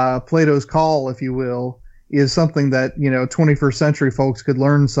Plato's call, if you will, is something that, 21st century folks could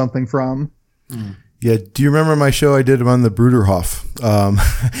learn something from. Mm. Yeah. Do you remember my show I did on the Bruderhof?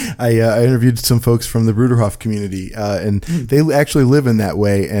 I interviewed some folks from the Bruderhof community, and they actually live in that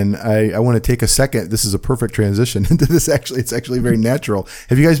way. And I want to take a second. This is a perfect transition into this. Actually, it's actually very natural.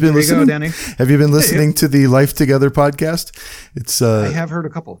 Have you guys been listening? There you go, Danny. Have you been listening to the Life Together podcast? It's I have heard a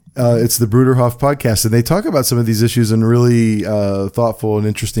couple. It's the Bruderhof podcast, and they talk about some of these issues in really thoughtful and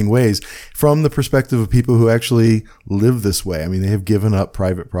interesting ways from the perspective of people who actually live this way. I mean, they have given up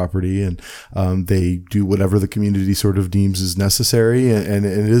private property, and they do whatever the community sort of deems is necessary. And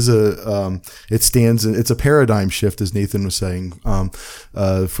it is it's a paradigm shift, as Nathan was saying,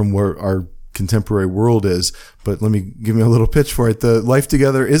 from where our contemporary world is. But give me a little pitch for it. The Life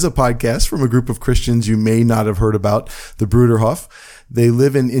Together is a podcast from a group of Christians you may not have heard about, the Bruderhof. They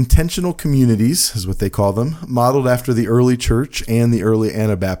live in intentional communities, is what they call them, modeled after the early church and the early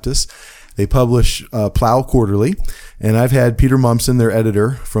Anabaptists. They publish Plow Quarterly, and I've had Peter Mumson, their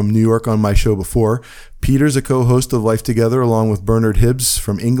editor, from New York on my show before. Peter's a co-host of Life Together, along with Bernard Hibbs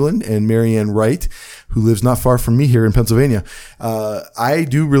from England and Marianne Wright, who lives not far from me here in Pennsylvania. I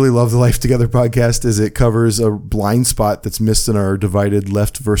do really love the Life Together podcast, as it covers a blind spot that's missed in our divided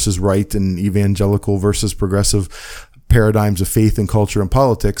left versus right and evangelical versus progressive paradigms of faith and culture and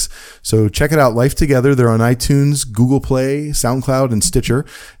politics. So check it out, Life Together. They're on iTunes, Google Play, SoundCloud, and Stitcher.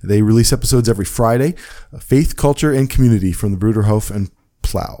 They release episodes every Friday. Faith, culture, and community from the Bruderhof and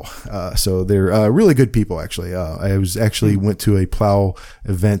Plow. So they're really good people, actually. I went to a Plow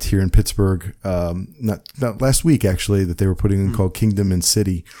event here in Pittsburgh, not last week, actually, that they were putting in called Kingdom and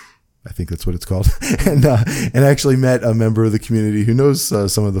City. I think that's what it's called. And actually met a member of the community who knows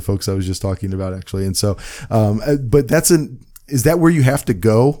some of the folks I was just talking about, actually. And so, but is that where you have to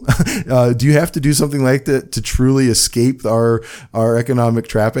go? Do you have to do something like that to truly escape our economic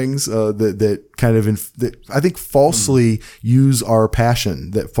trappings, that kind of, that I think falsely use our passion,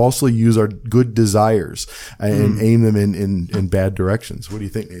 that falsely use our good desires and aim them in bad directions? What do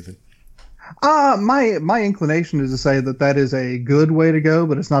you think, Nathan? My inclination is to say that is a good way to go,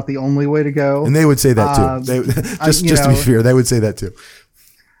 but it's not the only way to go. And they would say that too. Just to be fair, they would say that too.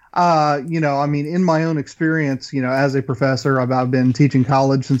 I mean, in my own experience, as a professor, I've been teaching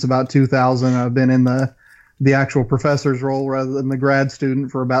college since about 2000. I've been in the actual professor's role rather than the grad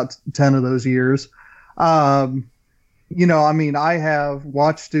student for about 10 of those years. I mean, I have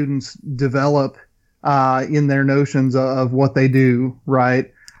watched students develop in their notions of what they do,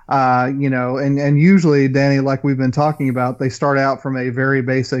 right? And usually, Danny, like we've been talking about, they start out from a very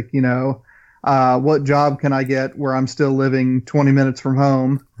basic, what job can I get where I'm still living 20 minutes from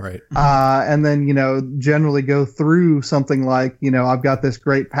home? Right. And then, generally go through something like, I've got this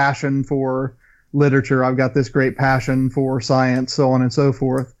great passion for literature. I've got this great passion for science, so on and so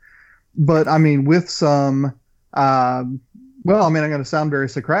forth. But I mean, with some, I'm going to sound very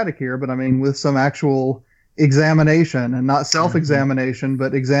Socratic here, but I mean, with some actual examination, and not self-examination,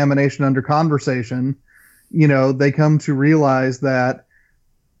 but examination under conversation, they come to realize that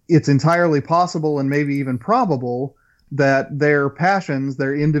it's entirely possible and maybe even probable that their passions,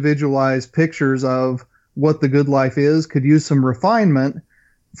 their individualized pictures of what the good life is, could use some refinement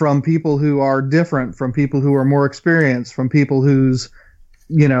from people who are different, from people who are more experienced, from people whose,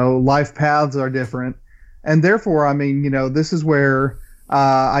 life paths are different. And therefore, I mean, this is where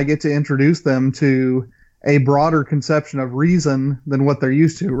I get to introduce them to a broader conception of reason than what they're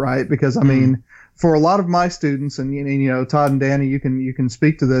used to, right? Because, I mean, for a lot of my students, and Todd and Danny, you can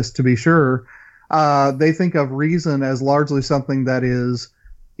speak to this to be sure, they think of reason as largely something that is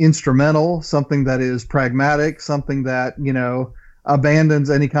instrumental, something that is pragmatic, something that, abandons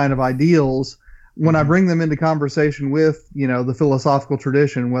any kind of ideals. When I bring them into conversation with, the philosophical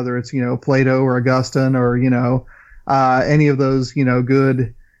tradition, whether it's, Plato or Augustine or, any of those,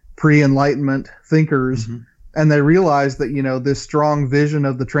 good pre-Enlightenment thinkers, and they realize that, this strong vision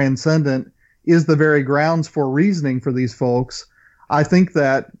of the transcendent is the very grounds for reasoning for these folks. I think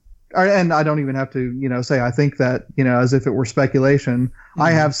that, and I don't even have to, say I think that, as if it were speculation.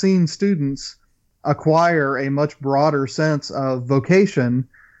 I have seen students acquire a much broader sense of vocation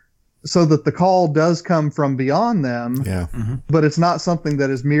so that the call does come from beyond them, but it's not something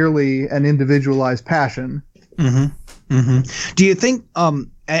that is merely an individualized passion. Do you think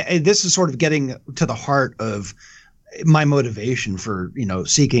this is sort of getting to the heart of my motivation for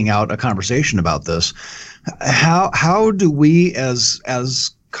seeking out a conversation about this? How do we as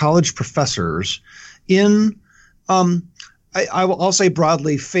college professors in I'll say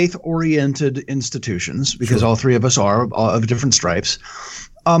broadly faith-oriented institutions, because all three of us are of different stripes,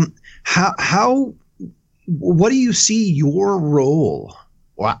 what do you see your role,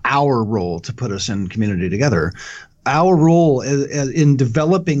 or our role, to put us in community together, our role in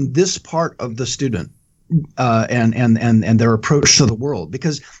developing this part of the student and their approach to the world?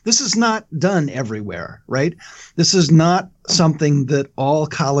 Because this is not done everywhere, right? This is not something that all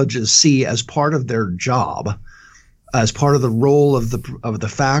colleges see as part of their job, as part of the role of the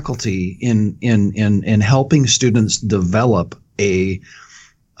faculty in helping students develop a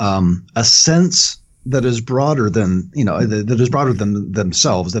sense that is broader than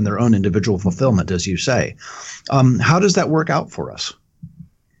themselves, than their own individual fulfillment, as you say. How does that work out for us?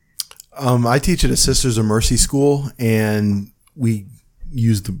 I teach at a Sisters of Mercy school, and we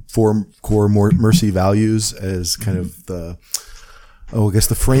use the 4 core mercy values as kind of the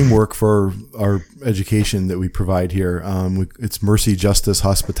framework for our education that we provide here. It's mercy, justice,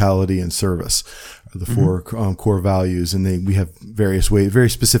 hospitality, and service are the 4 core values. And we have very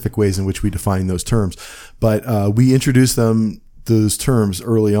specific ways in which we define those terms. But we introduce those terms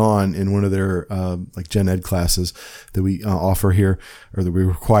early on in one of their like gen ed classes that we offer here, or that we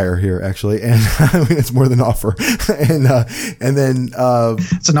require here, actually. And I mean, it's more than offer. And then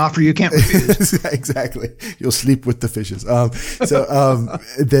it's an offer you can't refuse. Exactly. You'll sleep with the fishes. So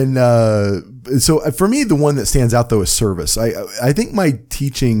for me, the one that stands out though is service. I think my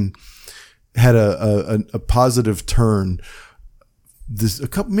teaching had a positive turn.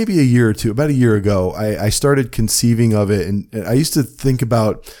 Maybe a year or two, about a year ago, I started conceiving of it, and I used to think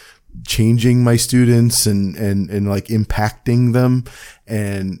about changing my students and like impacting them.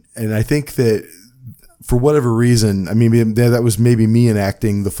 And I think that for whatever reason, I mean, that was maybe me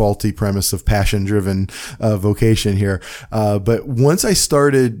enacting the faulty premise of passion-driven vocation here. But once I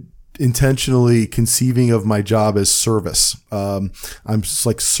started intentionally conceiving of my job as service, I'm just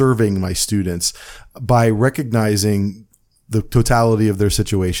like serving my students by recognizing the totality of their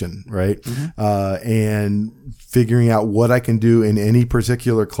situation, right? And figuring out what I can do in any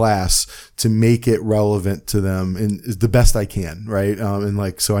particular class to make it relevant to them and is the best I can, right? And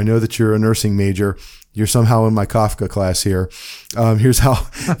like, so I know that you're a nursing major. You're somehow in my Kafka class here. Here's how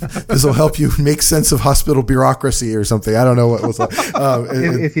this will help you make sense of hospital bureaucracy or something. I don't know what was like.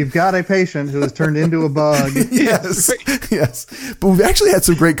 If you've got a patient who has turned into a bug. Yes. But we've actually had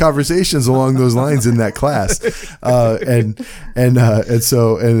some great conversations along those lines in that class. And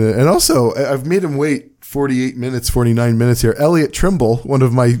also I've made him wait 49 minutes here. Elliot Trimble, one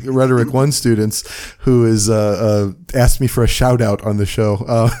of my Rhetoric 1 students, who is asked me for a shout out on the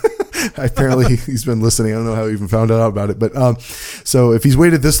show. Apparently he's been listening. I don't know how he even found out about it, but so if he's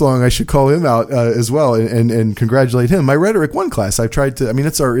waited this long, I should call him out as well and congratulate him. My Rhetoric 1 class, I've tried to, I mean,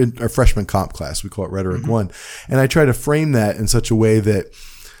 it's our freshman comp class. We call it Rhetoric 1. And I try to frame that in such a way that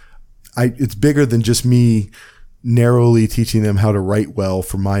it's bigger than just me narrowly teaching them how to write well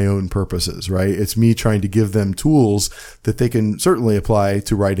for my own purposes, right? It's me trying to give them tools that they can certainly apply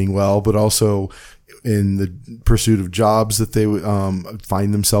to writing well, but also in the pursuit of jobs that they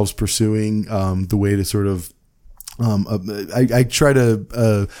find themselves pursuing, the way to sort of, I try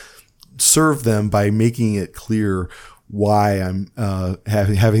to serve them by making it clear why I'm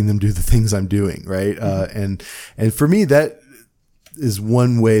having them do the things I'm doing, right? And for me, that is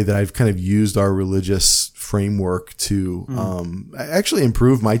one way that I've kind of used our religious framework to actually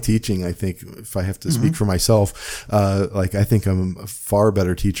improve my teaching. I think if I have to speak for myself, like I think I'm a far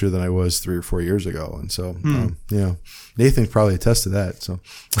better teacher than I was 3 or 4 years ago. And so, Nathan can probably attest to that. So,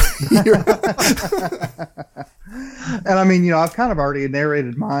 and I mean, I've kind of already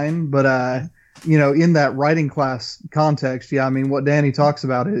narrated mine, but, in that writing class context, I mean, what Danny talks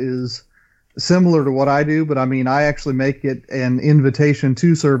about is similar to what I do, but I mean, I actually make it an invitation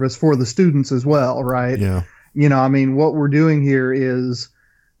to service for the students as well, right? Yeah. I mean, what we're doing here is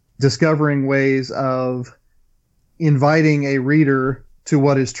discovering ways of inviting a reader to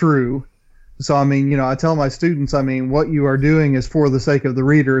what is true. So, I mean, I tell my students, I mean, what you are doing is for the sake of the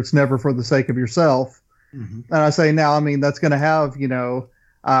reader. It's never for the sake of yourself. And I say now, I mean, that's going to have,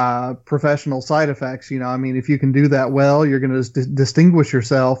 professional side effects. I mean, if you can do that well, you're going to distinguish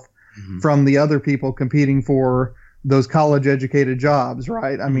yourself from the other people competing for those college educated jobs,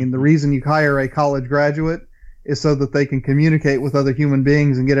 right? I mean, the reason you hire a college graduate is so that they can communicate with other human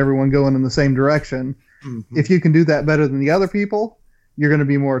beings and get everyone going in the same direction. If you can do that better than the other people, you're going to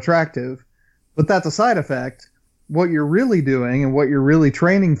be more attractive. But that's a side effect. What you're really doing and what you're really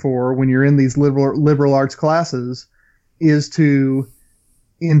training for when you're in these liberal arts classes is to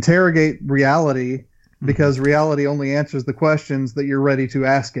interrogate reality, because reality only answers the questions that you're ready to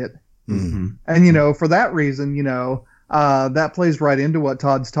ask it. And, for that reason, that plays right into what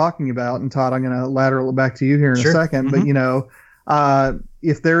Todd's talking about. And Todd, I'm going to lateral it back to you here in a second. But,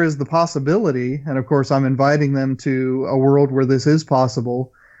 if there is the possibility, and of course I'm inviting them to a world where this is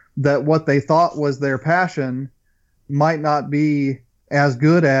possible, that what they thought was their passion might not be as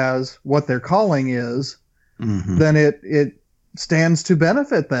good as what their calling is, then it stands to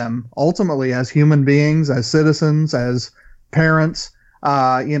benefit them ultimately as human beings, as citizens, as parents,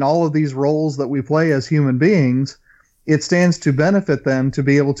 in all of these roles that we play as human beings. It stands to benefit them to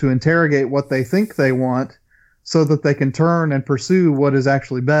be able to interrogate what they think they want so that they can turn and pursue what is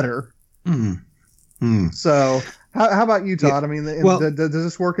actually better. So how about you, Todd? I mean, does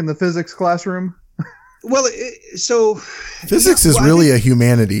this work in the physics classroom? Well, physics is really a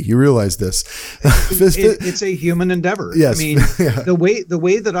humanity. You realize this? It's a human endeavor. Yes. I mean, the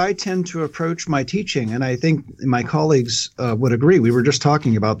way that I tend to approach my teaching, and I think my colleagues would agree. We were just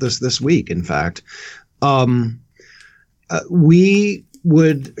talking about this week. In fact, we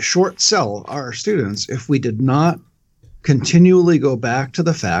would short sell our students if we did not continually go back to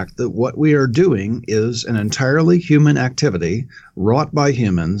the fact that what we are doing is an entirely human activity, wrought by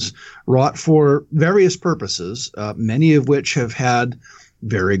humans, wrought for various purposes, many of which have had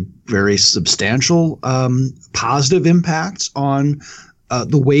very, very substantial positive impacts on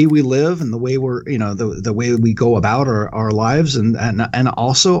the way we live and the way we're, the way we go about our lives, and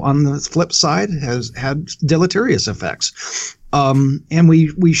also on the flip side has had deleterious effects. And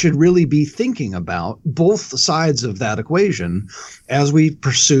we should really be thinking about both sides of that equation as we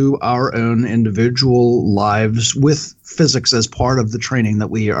pursue our own individual lives with physics as part of the training that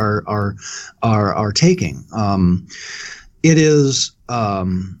we are taking. It is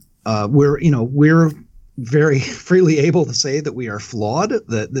we're very freely able to say that we are flawed.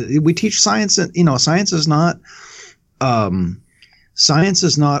 That we teach science, and science is not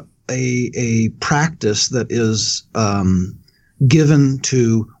a practice that is given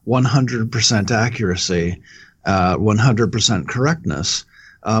to 100% accuracy, 100% correctness.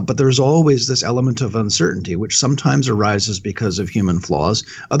 But there's always this element of uncertainty, which sometimes arises because of human flaws.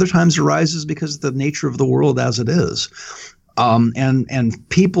 Other times arises because of the nature of the world as it is. And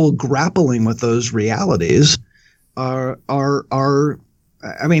people grappling with those realities are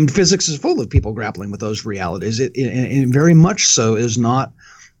I mean, physics is full of people grappling with those realities. It very much so is not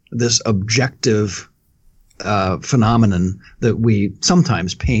this objective phenomenon that we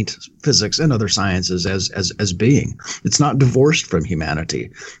sometimes paint physics and other sciences as being. It's not divorced from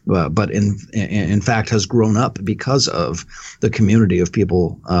humanity, but in fact has grown up because of the community of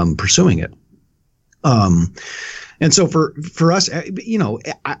people pursuing it. And so for us,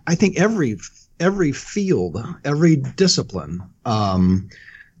 I think every field, every discipline that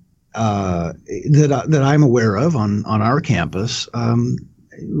I'm aware of on our campus,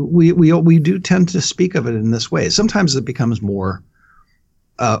 we do tend to speak of it in this way. Sometimes it becomes more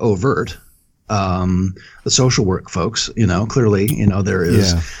overt. The social work folks, clearly, there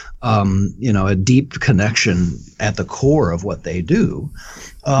is, a deep connection at the core of what they do.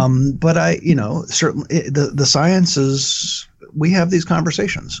 But certainly the sciences, we have these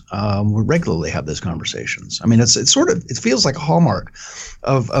conversations. We regularly have these conversations. I mean, it feels like a hallmark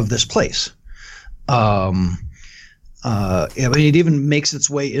of this place. it even makes its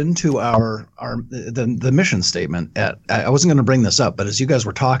way into the mission statement. I wasn't going to bring this up, but as you guys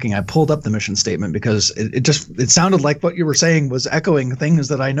were talking, I pulled up the mission statement because it sounded like what you were saying was echoing things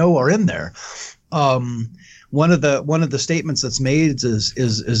that I know are in there. One of the statements that's made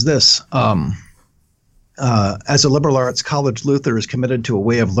is this. As a liberal arts college, Luther is committed to a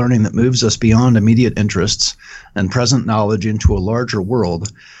way of learning that moves us beyond immediate interests and present knowledge into a larger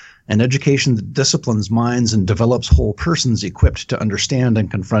world, an education that disciplines minds and develops whole persons equipped to understand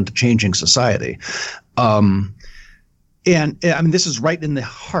and confront a changing society. And I mean, this is right in the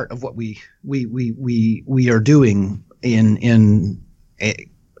heart of what we are doing in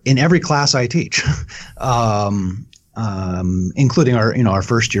every class I teach. Including our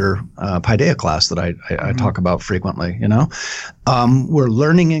first year Paideia class that I talk about frequently. We're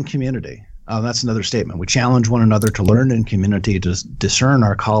learning in community. That's another statement. We challenge one another to learn in community, to discern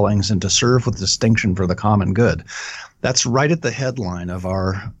our callings, and to serve with distinction for the common good. That's right at the headline of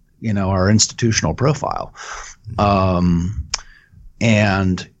our institutional profile.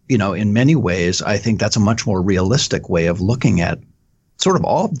 And in many ways, I think that's a much more realistic way of looking at sort of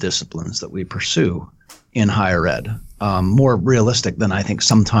all disciplines that we pursue in higher ed, more realistic than I think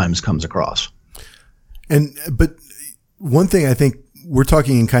sometimes comes across. But one thing I think we're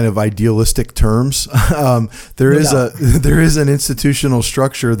talking in kind of idealistic terms. There is an institutional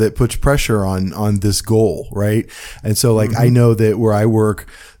structure that puts pressure on this goal, right? And so, I know that where I work,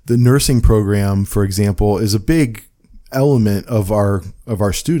 the nursing program, for example, is a big element of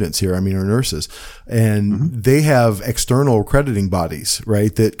our students here. I mean, our nurses, and they have external accrediting bodies,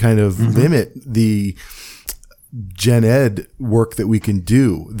 right? That kind of limit the gen ed work that we can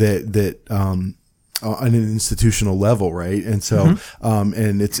do that on an institutional level. Right. And so,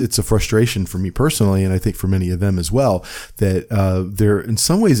 and it's a frustration for me personally. And I think for many of them as well, that, they're in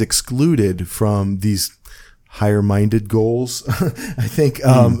some ways excluded from these higher minded goals, I think,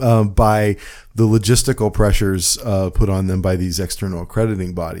 by the logistical pressures put on them by these external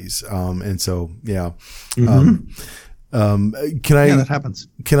accrediting bodies. And so, yeah. That happens.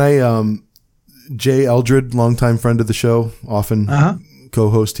 Can I, Jay Eldred, longtime friend of the show, often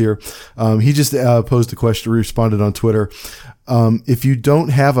co-host here. He just posed a question, responded on Twitter. If you don't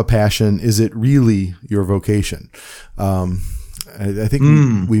have a passion, is it really your vocation? I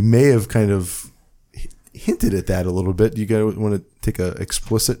think we may have kind of hinted at that a little bit. You guys want to take an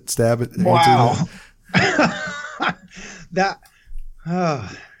explicit stab at wow. That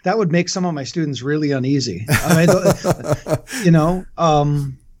would make some of my students really uneasy.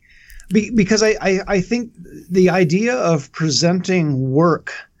 Because I think the idea of presenting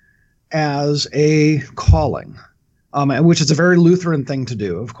work as a calling, which is a very Lutheran thing to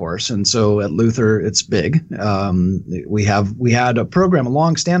do, of course. And so at Luther, it's big. We had a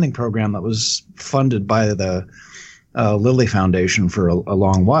long-standing program that was funded by the Lilly Foundation for a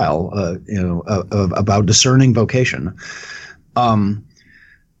long while, about discerning vocation.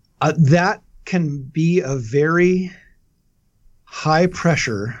 That can be a very high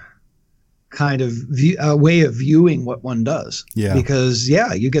pressure kind of way of viewing what one does. Yeah. Because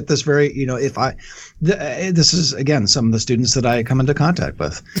you get this very, this is again, some of the students that I come into contact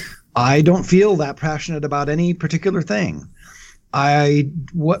with, I don't feel that passionate about any particular thing.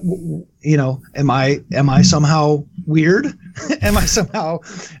 Am I somehow weird? Am I somehow,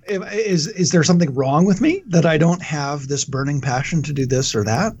 is there something wrong with me that I don't have this burning passion to do this or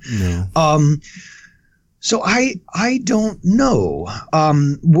that? No. So I don't know.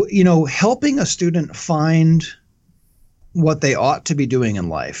 Helping a student find what they ought to be doing in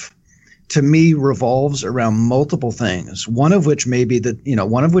life, to me, revolves around multiple things. One of which may be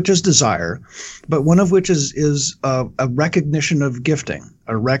one of which is desire, but one of which is a recognition of gifting,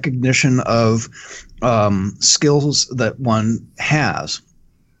 a recognition of skills that one has,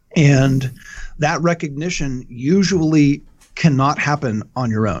 and that recognition usually cannot happen on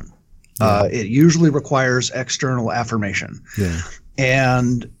your own. It usually requires external affirmation. Yeah.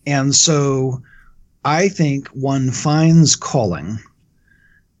 And so I think one finds calling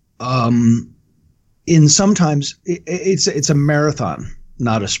in sometimes it's a marathon,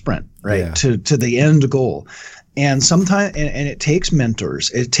 not a sprint, right? Yeah. To the end goal. And sometimes and it takes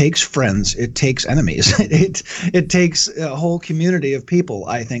mentors, it takes friends, it takes enemies. It takes a whole community of people,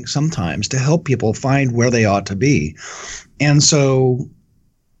 I think, sometimes to help people find where they ought to be. And so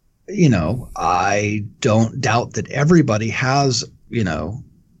I don't doubt that everybody has,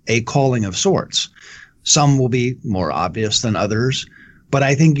 a calling of sorts. Some will be more obvious than others, but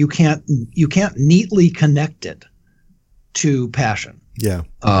I think you can't neatly connect it to passion. Yeah.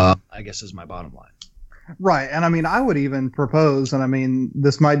 I guess is my bottom line. Right. And I mean, I would even propose, and I mean,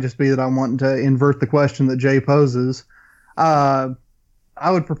 this might just be that I'm wanting to invert the question that Jay poses. I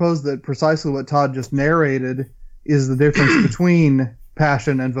would propose that precisely what Todd just narrated is the difference between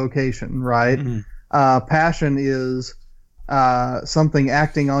passion and vocation, right? Mm-hmm. Passion is something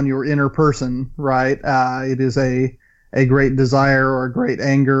acting on your inner person, right? It is a great desire or a great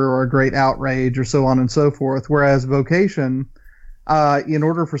anger or a great outrage or so on and so forth. Whereas vocation, in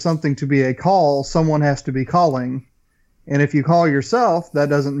order for something to be a call, someone has to be calling. And if you call yourself, that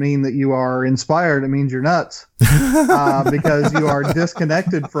doesn't mean that you are inspired. It means you're nuts, because you are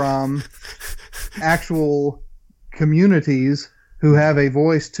disconnected from actual communities who have a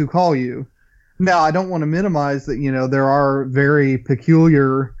voice to call you. Now, I don't want to minimize that, there are very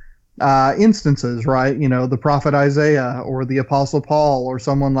peculiar instances, right? The prophet Isaiah or the apostle Paul or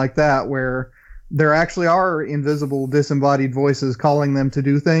someone like that, where there actually are invisible, disembodied voices calling them to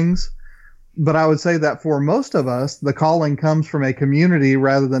do things. But I would say that for most of us, the calling comes from a community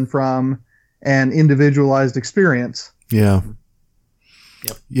rather than from an individualized experience. Yeah.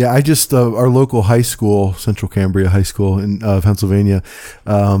 Yep. Yeah, I just our local high school, Central Cambria High School in Pennsylvania,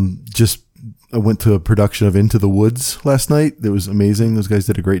 just went to a production of Into the Woods last night. It was amazing. Those guys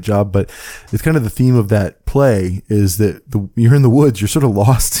did a great job. But it's kind of the theme of that play is that you're in the woods. You're sort of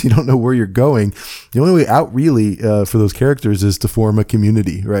lost. You don't know where you're going. The only way out really for those characters is to form a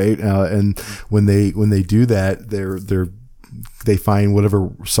community, right? And when they do that, they find whatever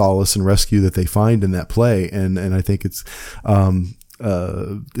solace and rescue that they find in that play. And I think it's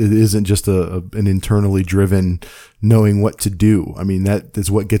it isn't just an internally driven knowing what to do. I mean, that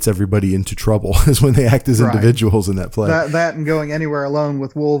is what gets everybody into trouble is when they act as individuals in that play. That and going anywhere alone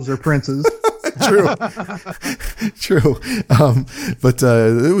with wolves or princes. True. But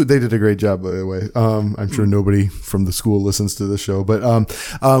they did a great job, by the way. I'm sure nobody from the school listens to the show, but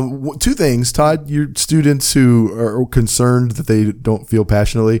two things, Todd, your students who are concerned that they don't feel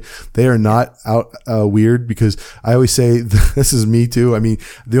passionately, they are not out weird, because I always say this is me too. I mean,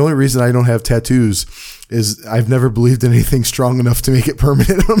 the only reason I don't have tattoos is I've never believed in anything strong enough to make it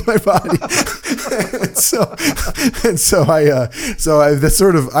permanent on my body.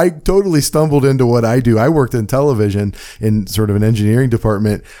 I totally stumbled into what I do. I worked in television in sort of an engineering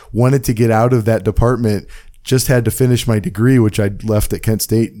department, wanted to get out of that department, just had to finish my degree, which I'd left at Kent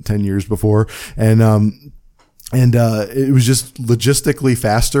State 10 years before. And it was just logistically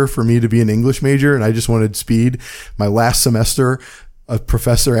faster for me to be an English major, and I just wanted speed. My last semester, a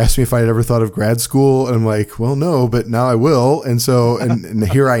professor asked me if I'd ever thought of grad school, and I'm like, well, no, but now I will. And so, and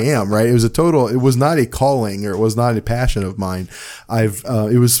here I am, right? It was not a calling, or it was not a passion of mine.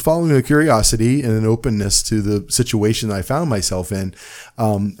 It was following a curiosity and an openness to the situation I found myself in.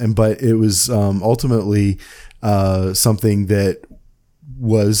 But it was, ultimately, something that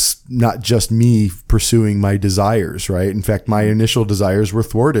was not just me pursuing my desires, right? In fact, my initial desires were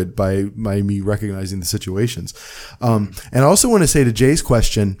thwarted by me recognizing the situations. And I also want to say to Jay's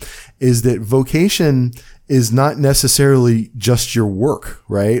question is that vocation is not necessarily just your work,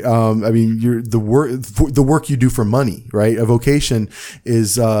 right? I mean, the work you do for money, right? A vocation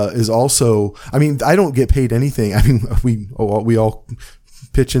is also, I mean, I don't get paid anything. I mean, we all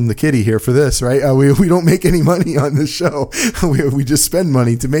pitching the kitty here for this, right? We don't make any money on this show. We just spend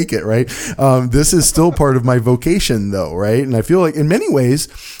money to make it, right? This is still part of my vocation though, right? And I feel like in many ways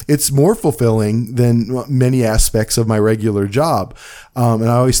it's more fulfilling than many aspects of my regular job. And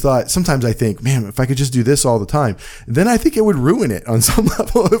I always thought, sometimes I think, man, if I could just do this all the time, then I think it would ruin it on some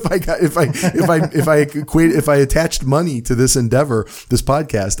level. If I attached money to this endeavor, this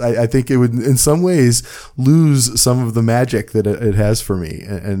podcast, I think it would in some ways lose some of the magic that it has for me.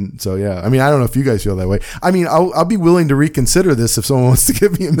 And so, yeah, I mean, I don't know if you guys feel that way. I mean, I'll be willing to reconsider this if someone wants to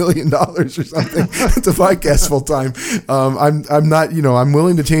give me $1 million or something to podcast full time. I'm not, I'm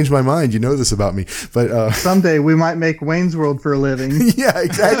willing to change my mind. You know this about me, but someday we might make Wayne's World for a living. Yeah,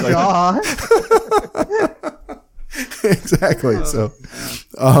 exactly. Exactly. So,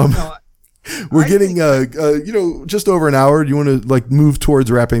 we're getting, just over an hour. Do you want to move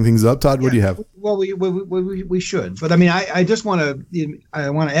towards wrapping things up, Todd? What do you have? Well, we should, but I mean, I just want to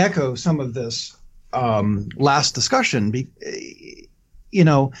echo some of this last discussion.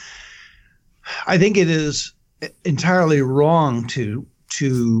 I think it is entirely wrong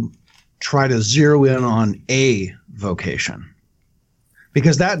to try to zero in on a vocation,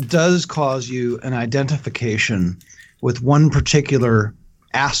 because that does cause you an identification with one particular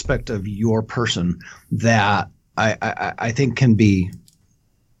aspect of your person that I think can be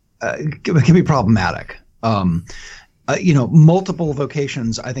problematic. Multiple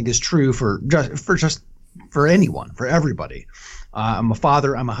vocations I think is true for just for anyone, for everybody. I'm a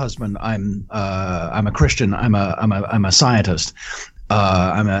father. I'm a husband. I'm a Christian. I'm a scientist.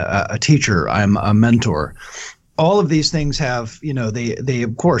 I'm a teacher. I'm a mentor. All of these things have, they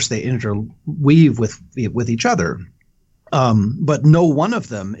of course they interweave with each other. But no one of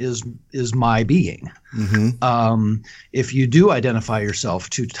them is my being. Mm-hmm. If you do identify yourself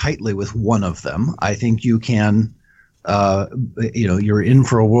too tightly with one of them, I think you can, you're in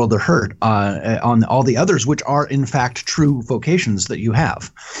for a world of hurt on all the others, which are in fact true vocations that you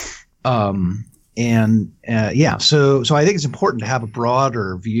have. So I think it's important to have a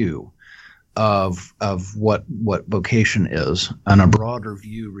broader view of what vocation is, and a broader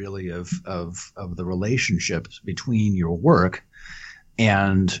view really of the relationships between your work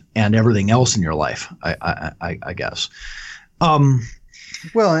and everything else in your life, I guess.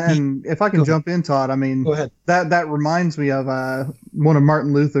 Well, and if I can jump in, Todd, I mean, go ahead. That reminds me of one of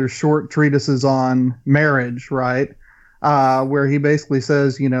Martin Luther's short treatises on marriage, right? Where he basically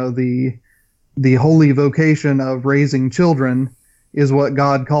says, the holy vocation of raising children is what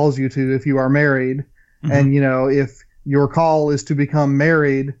God calls you to if you are married. Mm-hmm. And, if your call is to become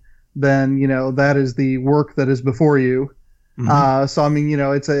married, then, that is the work that is before you. Mm-hmm. So, I mean,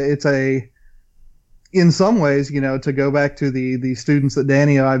 it's in some ways, to go back to the students that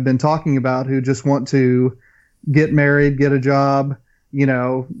Danny and I have been talking about who just want to get married, get a job,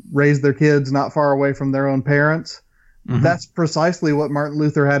 raise their kids not far away from their own parents. Mm-hmm. That's precisely what Martin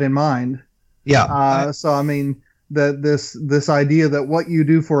Luther had in mind. Yeah. So, I mean, that this idea that what you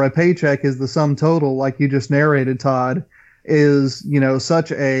do for a paycheck is the sum total, like you just narrated, Todd, is,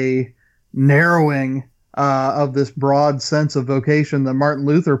 such a narrowing of this broad sense of vocation that Martin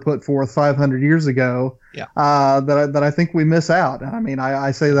Luther put forth 500 years ago. Yeah. That I think we miss out. I mean,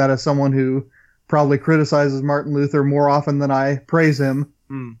 I say that as someone who probably criticizes Martin Luther more often than I praise him.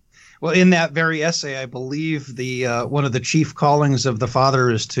 Mm. Well, in that very essay, I believe the one of the chief callings of the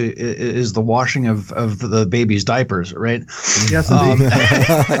father is the washing of the baby's diapers, right? Yes, indeed.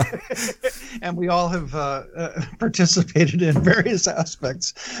 And we all have participated in various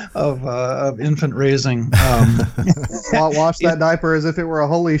aspects of infant raising. Wash that diaper as if it were a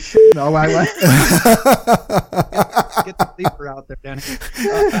holy shit. No, Get the beeper out there, Danny.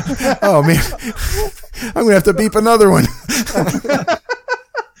 Oh man, I'm gonna have to beep another one.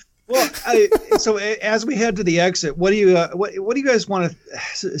 Well, so as we head to the exit, what do you guys want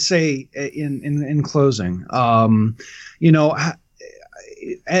to say in closing?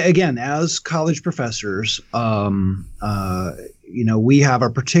 Again, as college professors, we have a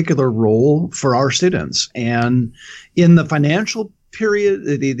particular role for our students, and in the financial period,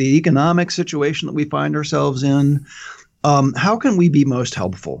 the economic situation that we find ourselves in, how can we be most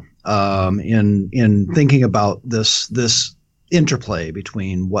helpful in thinking about this interplay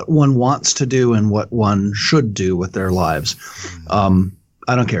between what one wants to do and what one should do with their lives? I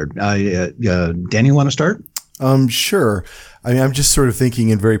don't care. Danny, want to start? Sure. I mean, I'm just sort of thinking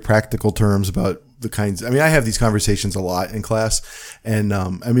in very practical terms about the kinds. I mean, I have these conversations a lot in class, and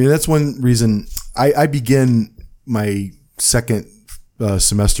I mean, that's one reason I begin my second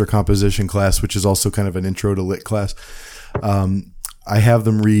semester composition class, which is also kind of an intro to lit class. I have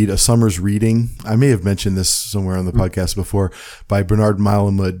them read A Summer's Reading. I may have mentioned this somewhere on the podcast before, by Bernard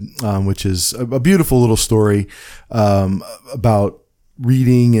Malamud, which is a beautiful little story about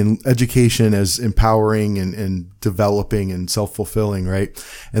reading and education as empowering and developing and self-fulfilling, right?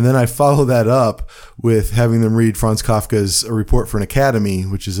 And then I follow that up with having them read Franz Kafka's A Report for an Academy,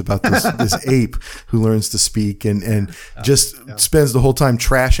 which is about this ape who learns to speak and spends the whole time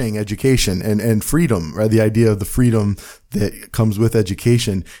trashing education and freedom, right? The idea of the freedom that comes with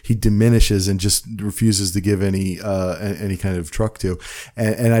education, he diminishes and just refuses to give any kind of truck to.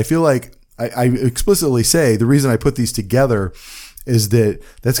 And I feel like I explicitly say the reason I put these together is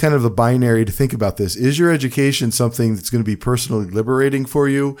that's kind of the binary to think about this. Is your education something that's going to be personally liberating for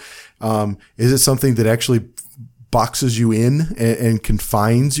you? Is it something that actually boxes you in and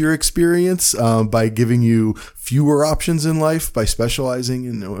confines your experience by giving you fewer options in life, by specializing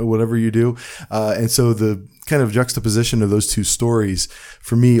in whatever you do? And so the kind of juxtaposition of those two stories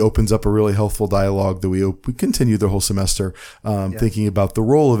for me opens up a really helpful dialogue that we continue the whole semester thinking about the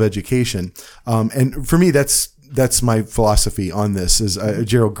role of education. And for me, that's my philosophy on this. Is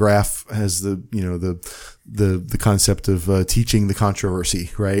Gerald Graff has the concept of teaching the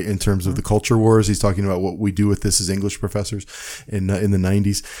controversy, right? In terms of the culture wars, he's talking about what we do with this as English professors in the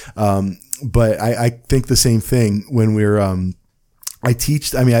 90s. But I think the same thing when we're I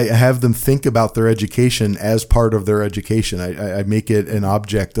have them think about their education as part of their education. I make it an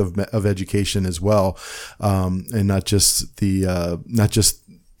object of education as well, and not just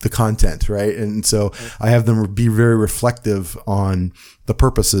the content, right? And so I have them be very reflective on the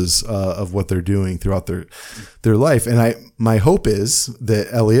purposes of what they're doing throughout their life. And my hope is that,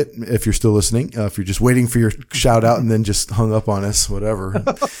 Elliot, if you're still listening, if you're just waiting for your shout out and then just hung up on us, whatever,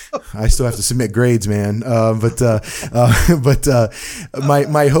 I still have to submit grades, man. But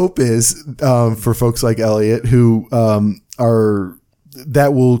my hope is for folks like Elliot who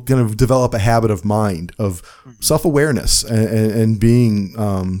that will kind of develop a habit of mind of self-awareness and being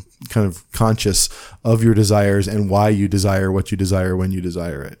kind of conscious of your desires and why you desire what you desire when you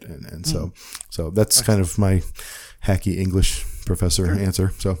desire it. And so that's kind of my hacky English professor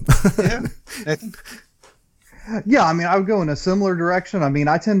answer. So yeah, I mean, I would go in a similar direction. I mean,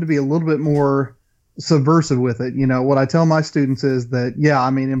 I tend to be a little bit more subversive with it. You know, what I tell my students is that, yeah,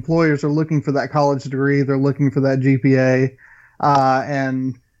 I mean, employers are looking for that college degree. They're looking for that GPA.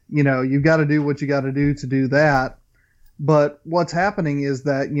 And, you know, you've got to do what you got to do that. But what's happening is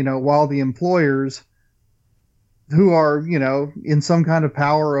that, you know, while the employers who are, you know, in some kind of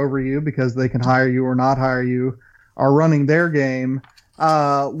power over you because they can hire you or not hire you are running their game,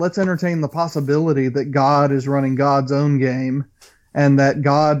 let's entertain the possibility that God is running God's own game and that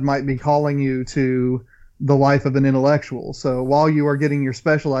God might be calling you to the life of an intellectual. So while you are getting your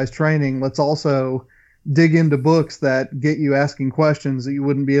specialized training, let's also dig into books that get you asking questions that you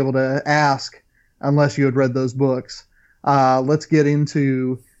wouldn't be able to ask unless you had read those books. Let's get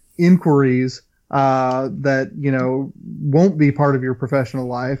into inquiries that, you know, won't be part of your professional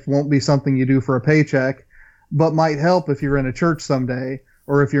life, won't be something you do for a paycheck, but might help if you're in a church someday,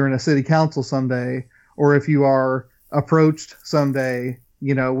 or if you're in a city council someday, or if you are approached someday,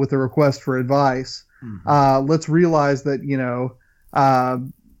 you know, with a request for advice. Let's realize that, you know,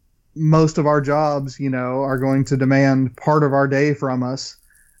 most of our jobs, you know, are going to demand part of our day from us,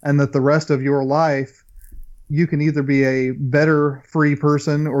 and that the rest of your life, you can either be a better free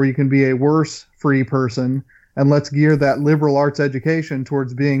person or you can be a worse free person. And let's gear that liberal arts education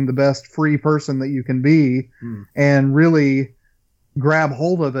towards being the best free person that you can be and really grab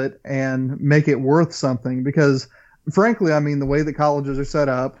hold of it and make it worth something. Because frankly, I mean, the way that colleges are set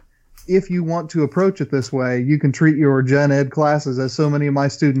up, if you want to approach it this way, you can treat your gen ed classes, as so many of my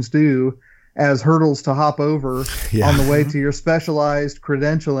students do, as hurdles to hop over on the way to your specialized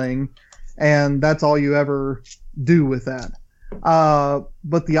credentialing, and that's all you ever do with that.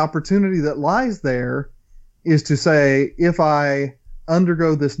 But the opportunity that lies there is to say, if I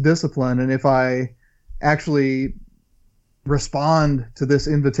undergo this discipline and if I actually respond to this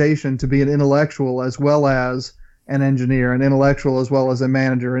invitation to be an intellectual as well as an engineer, an intellectual as well as a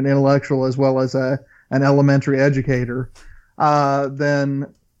manager, an intellectual as well as an elementary educator, then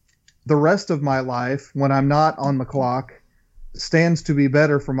the rest of my life, when I'm not on the clock, stands to be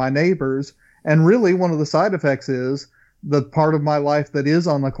better for my neighbors. And really, one of the side effects is the part of my life that is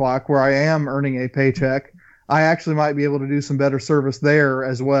on the clock, where I am earning a paycheck, I actually might be able to do some better service there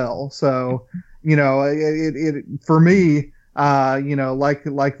as well. So, you know, it for me, you know, like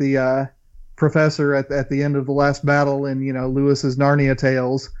the professor at the end of the last battle in, you know, Lewis's Narnia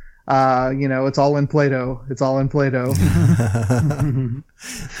Tales, you know, it's all in Plato. It's all in Plato.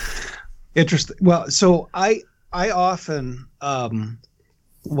 Interesting. Well, so I often,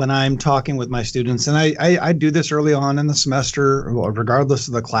 when I'm talking with my students, and I do this early on in the semester, regardless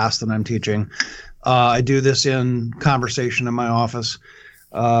of the class that I'm teaching, I do this in conversation in my office,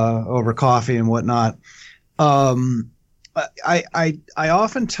 over coffee and whatnot. I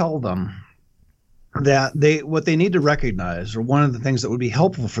often tell them that what they need to recognize, or one of the things that would be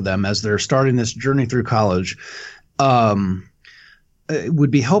helpful for them as they're starting this journey through college, it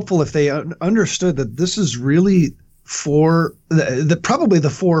would be helpful if they understood that this is really for probably the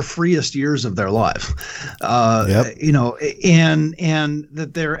 4 freest years of their life, you know, and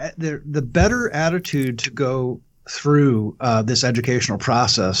that they're the better attitude to go through this educational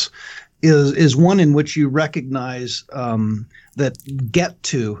process is one in which you recognize that get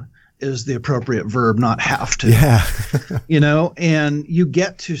to is the appropriate verb, not have to. Yeah. You know, and you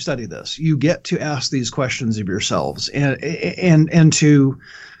get to study this. You get to ask these questions of yourselves, and to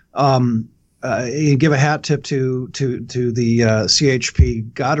give a hat tip to the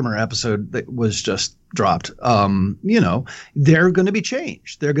CHP Gadamer episode that was just dropped. You know, they're going to be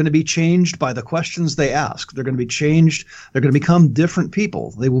changed. They're going to be changed by the questions they ask. They're going to be changed. They're going to become different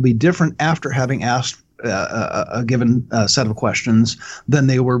people. They will be different after having asked a given set of questions than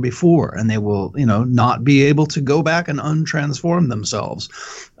they were before, and they will, you know, not be able to go back and untransform themselves,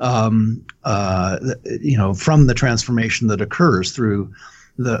 you know, from the transformation that occurs through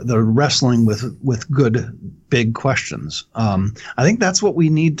the wrestling with good big questions. I think that's what we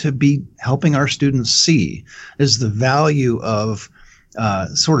need to be helping our students see, is the value of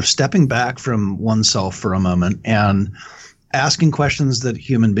sort of stepping back from oneself for a moment and asking questions that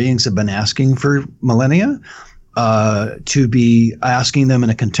human beings have been asking for millennia, to be asking them in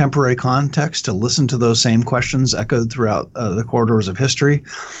a contemporary context, to listen to those same questions echoed throughout the corridors of history.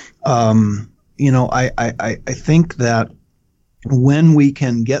 I think that when we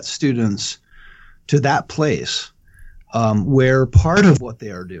can get students to that place where part of what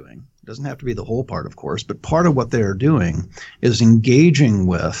they are doing, doesn't have to be the whole part, of course, but part of what they are doing is engaging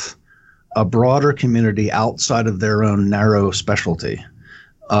with a broader community outside of their own narrow specialty,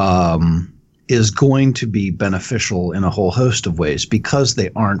 is going to be beneficial in a whole host of ways, because they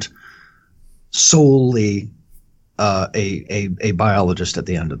aren't solely a biologist at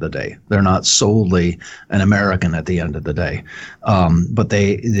the end of the day. They're not solely an American at the end of the day, but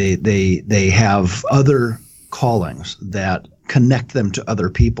they have other callings that connect them to other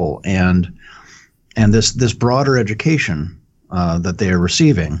people, and this broader education that they are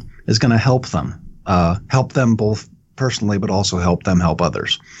receiving is going to help them both personally, but also help them help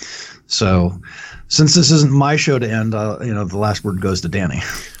others. So, since this isn't my show to end, the last word goes to Danny.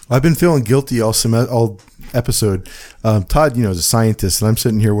 I've been feeling guilty all episode. Todd, is a scientist, and I'm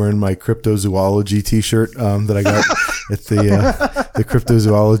sitting here wearing my cryptozoology T-shirt that I got at the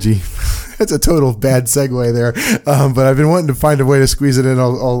cryptozoology. That's a total bad segue there, but I've been wanting to find a way to squeeze it in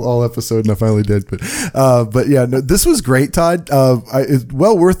all episode, and I finally did. But yeah, no, this was great, Todd. It's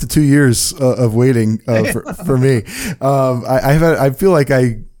well worth the 2 years of waiting for me. I feel like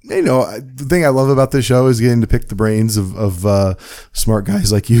the thing I love about this show is getting to pick the brains of smart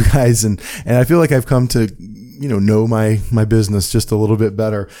guys like you guys, and I feel like I've come to know my business just a little bit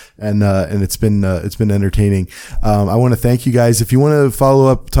better, and it's been entertaining. I want to thank you guys. If you want to follow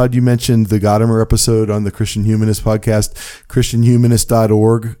up, Todd, you mentioned the Gadamer episode on the Christian Humanist podcast.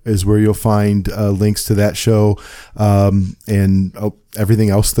 ChristianHumanist.org is where you'll find links to that show, and everything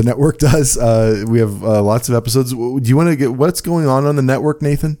else the network does. We have lots of episodes. Do you want to get what's going on the network,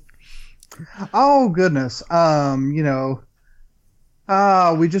 Nathan? Oh goodness.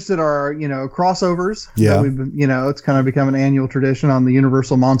 We just did our, crossovers. Yeah. It's kind of become an annual tradition on the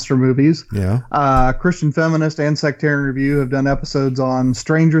Universal Monster movies. Yeah. Christian Feminist and Sectarian Review have done episodes on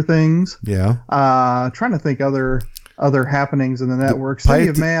Stranger Things. Yeah. Trying to think other happenings in the network. City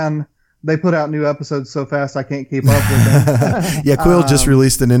of Man, they put out new episodes so fast I can't keep up with them. Yeah, Quill just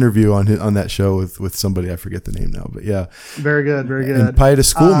released an interview on that show with somebody. I forget the name now, but yeah. Very good, very good. And Pieta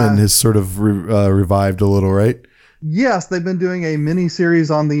Schoolman has sort of revived a little, right? Yes, they've been doing a mini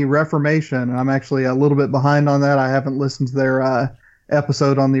series on the Reformation, and I'm actually a little bit behind on that. I haven't listened to their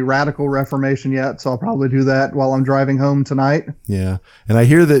episode on the Radical Reformation yet, so I'll probably do that while I'm driving home tonight. Yeah, and I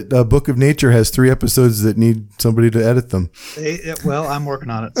hear that Book of Nature has 3 episodes that need somebody to edit them. Well, I'm working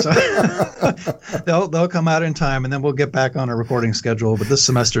on it, so they'll come out in time, and then we'll get back on a recording schedule. But this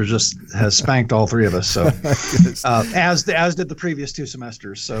semester just has spanked all 3 of us, so as did the previous 2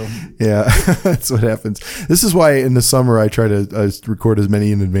 semesters. So yeah, that's what happens. This is why in the summer I try to record as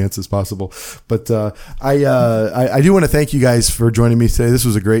many in advance as possible. But I do want to thank you guys for joining me today. This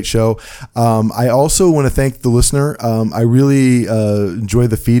was a great show. I also want to thank the listener. I really enjoy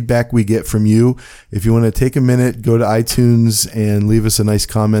the feedback we get from you. If you want to take a minute, go to iTunes and leave us a nice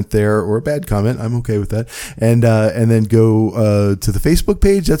comment there, or a bad comment. I'm okay with that. And then go to the Facebook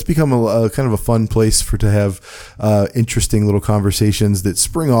page. That's become a kind of a fun place to have interesting little conversations that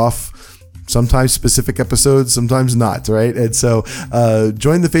spring off. Sometimes specific episodes, sometimes not, right? And so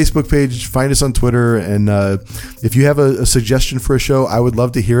join the Facebook page, find us on Twitter, and if you have a suggestion for a show, I would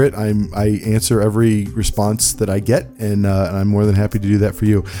love to hear it. I answer every response that I get, and I'm more than happy to do that for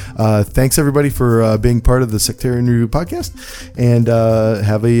you. Thanks, everybody, for being part of the Sectarian Review podcast, and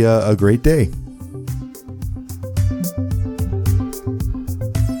have a great day.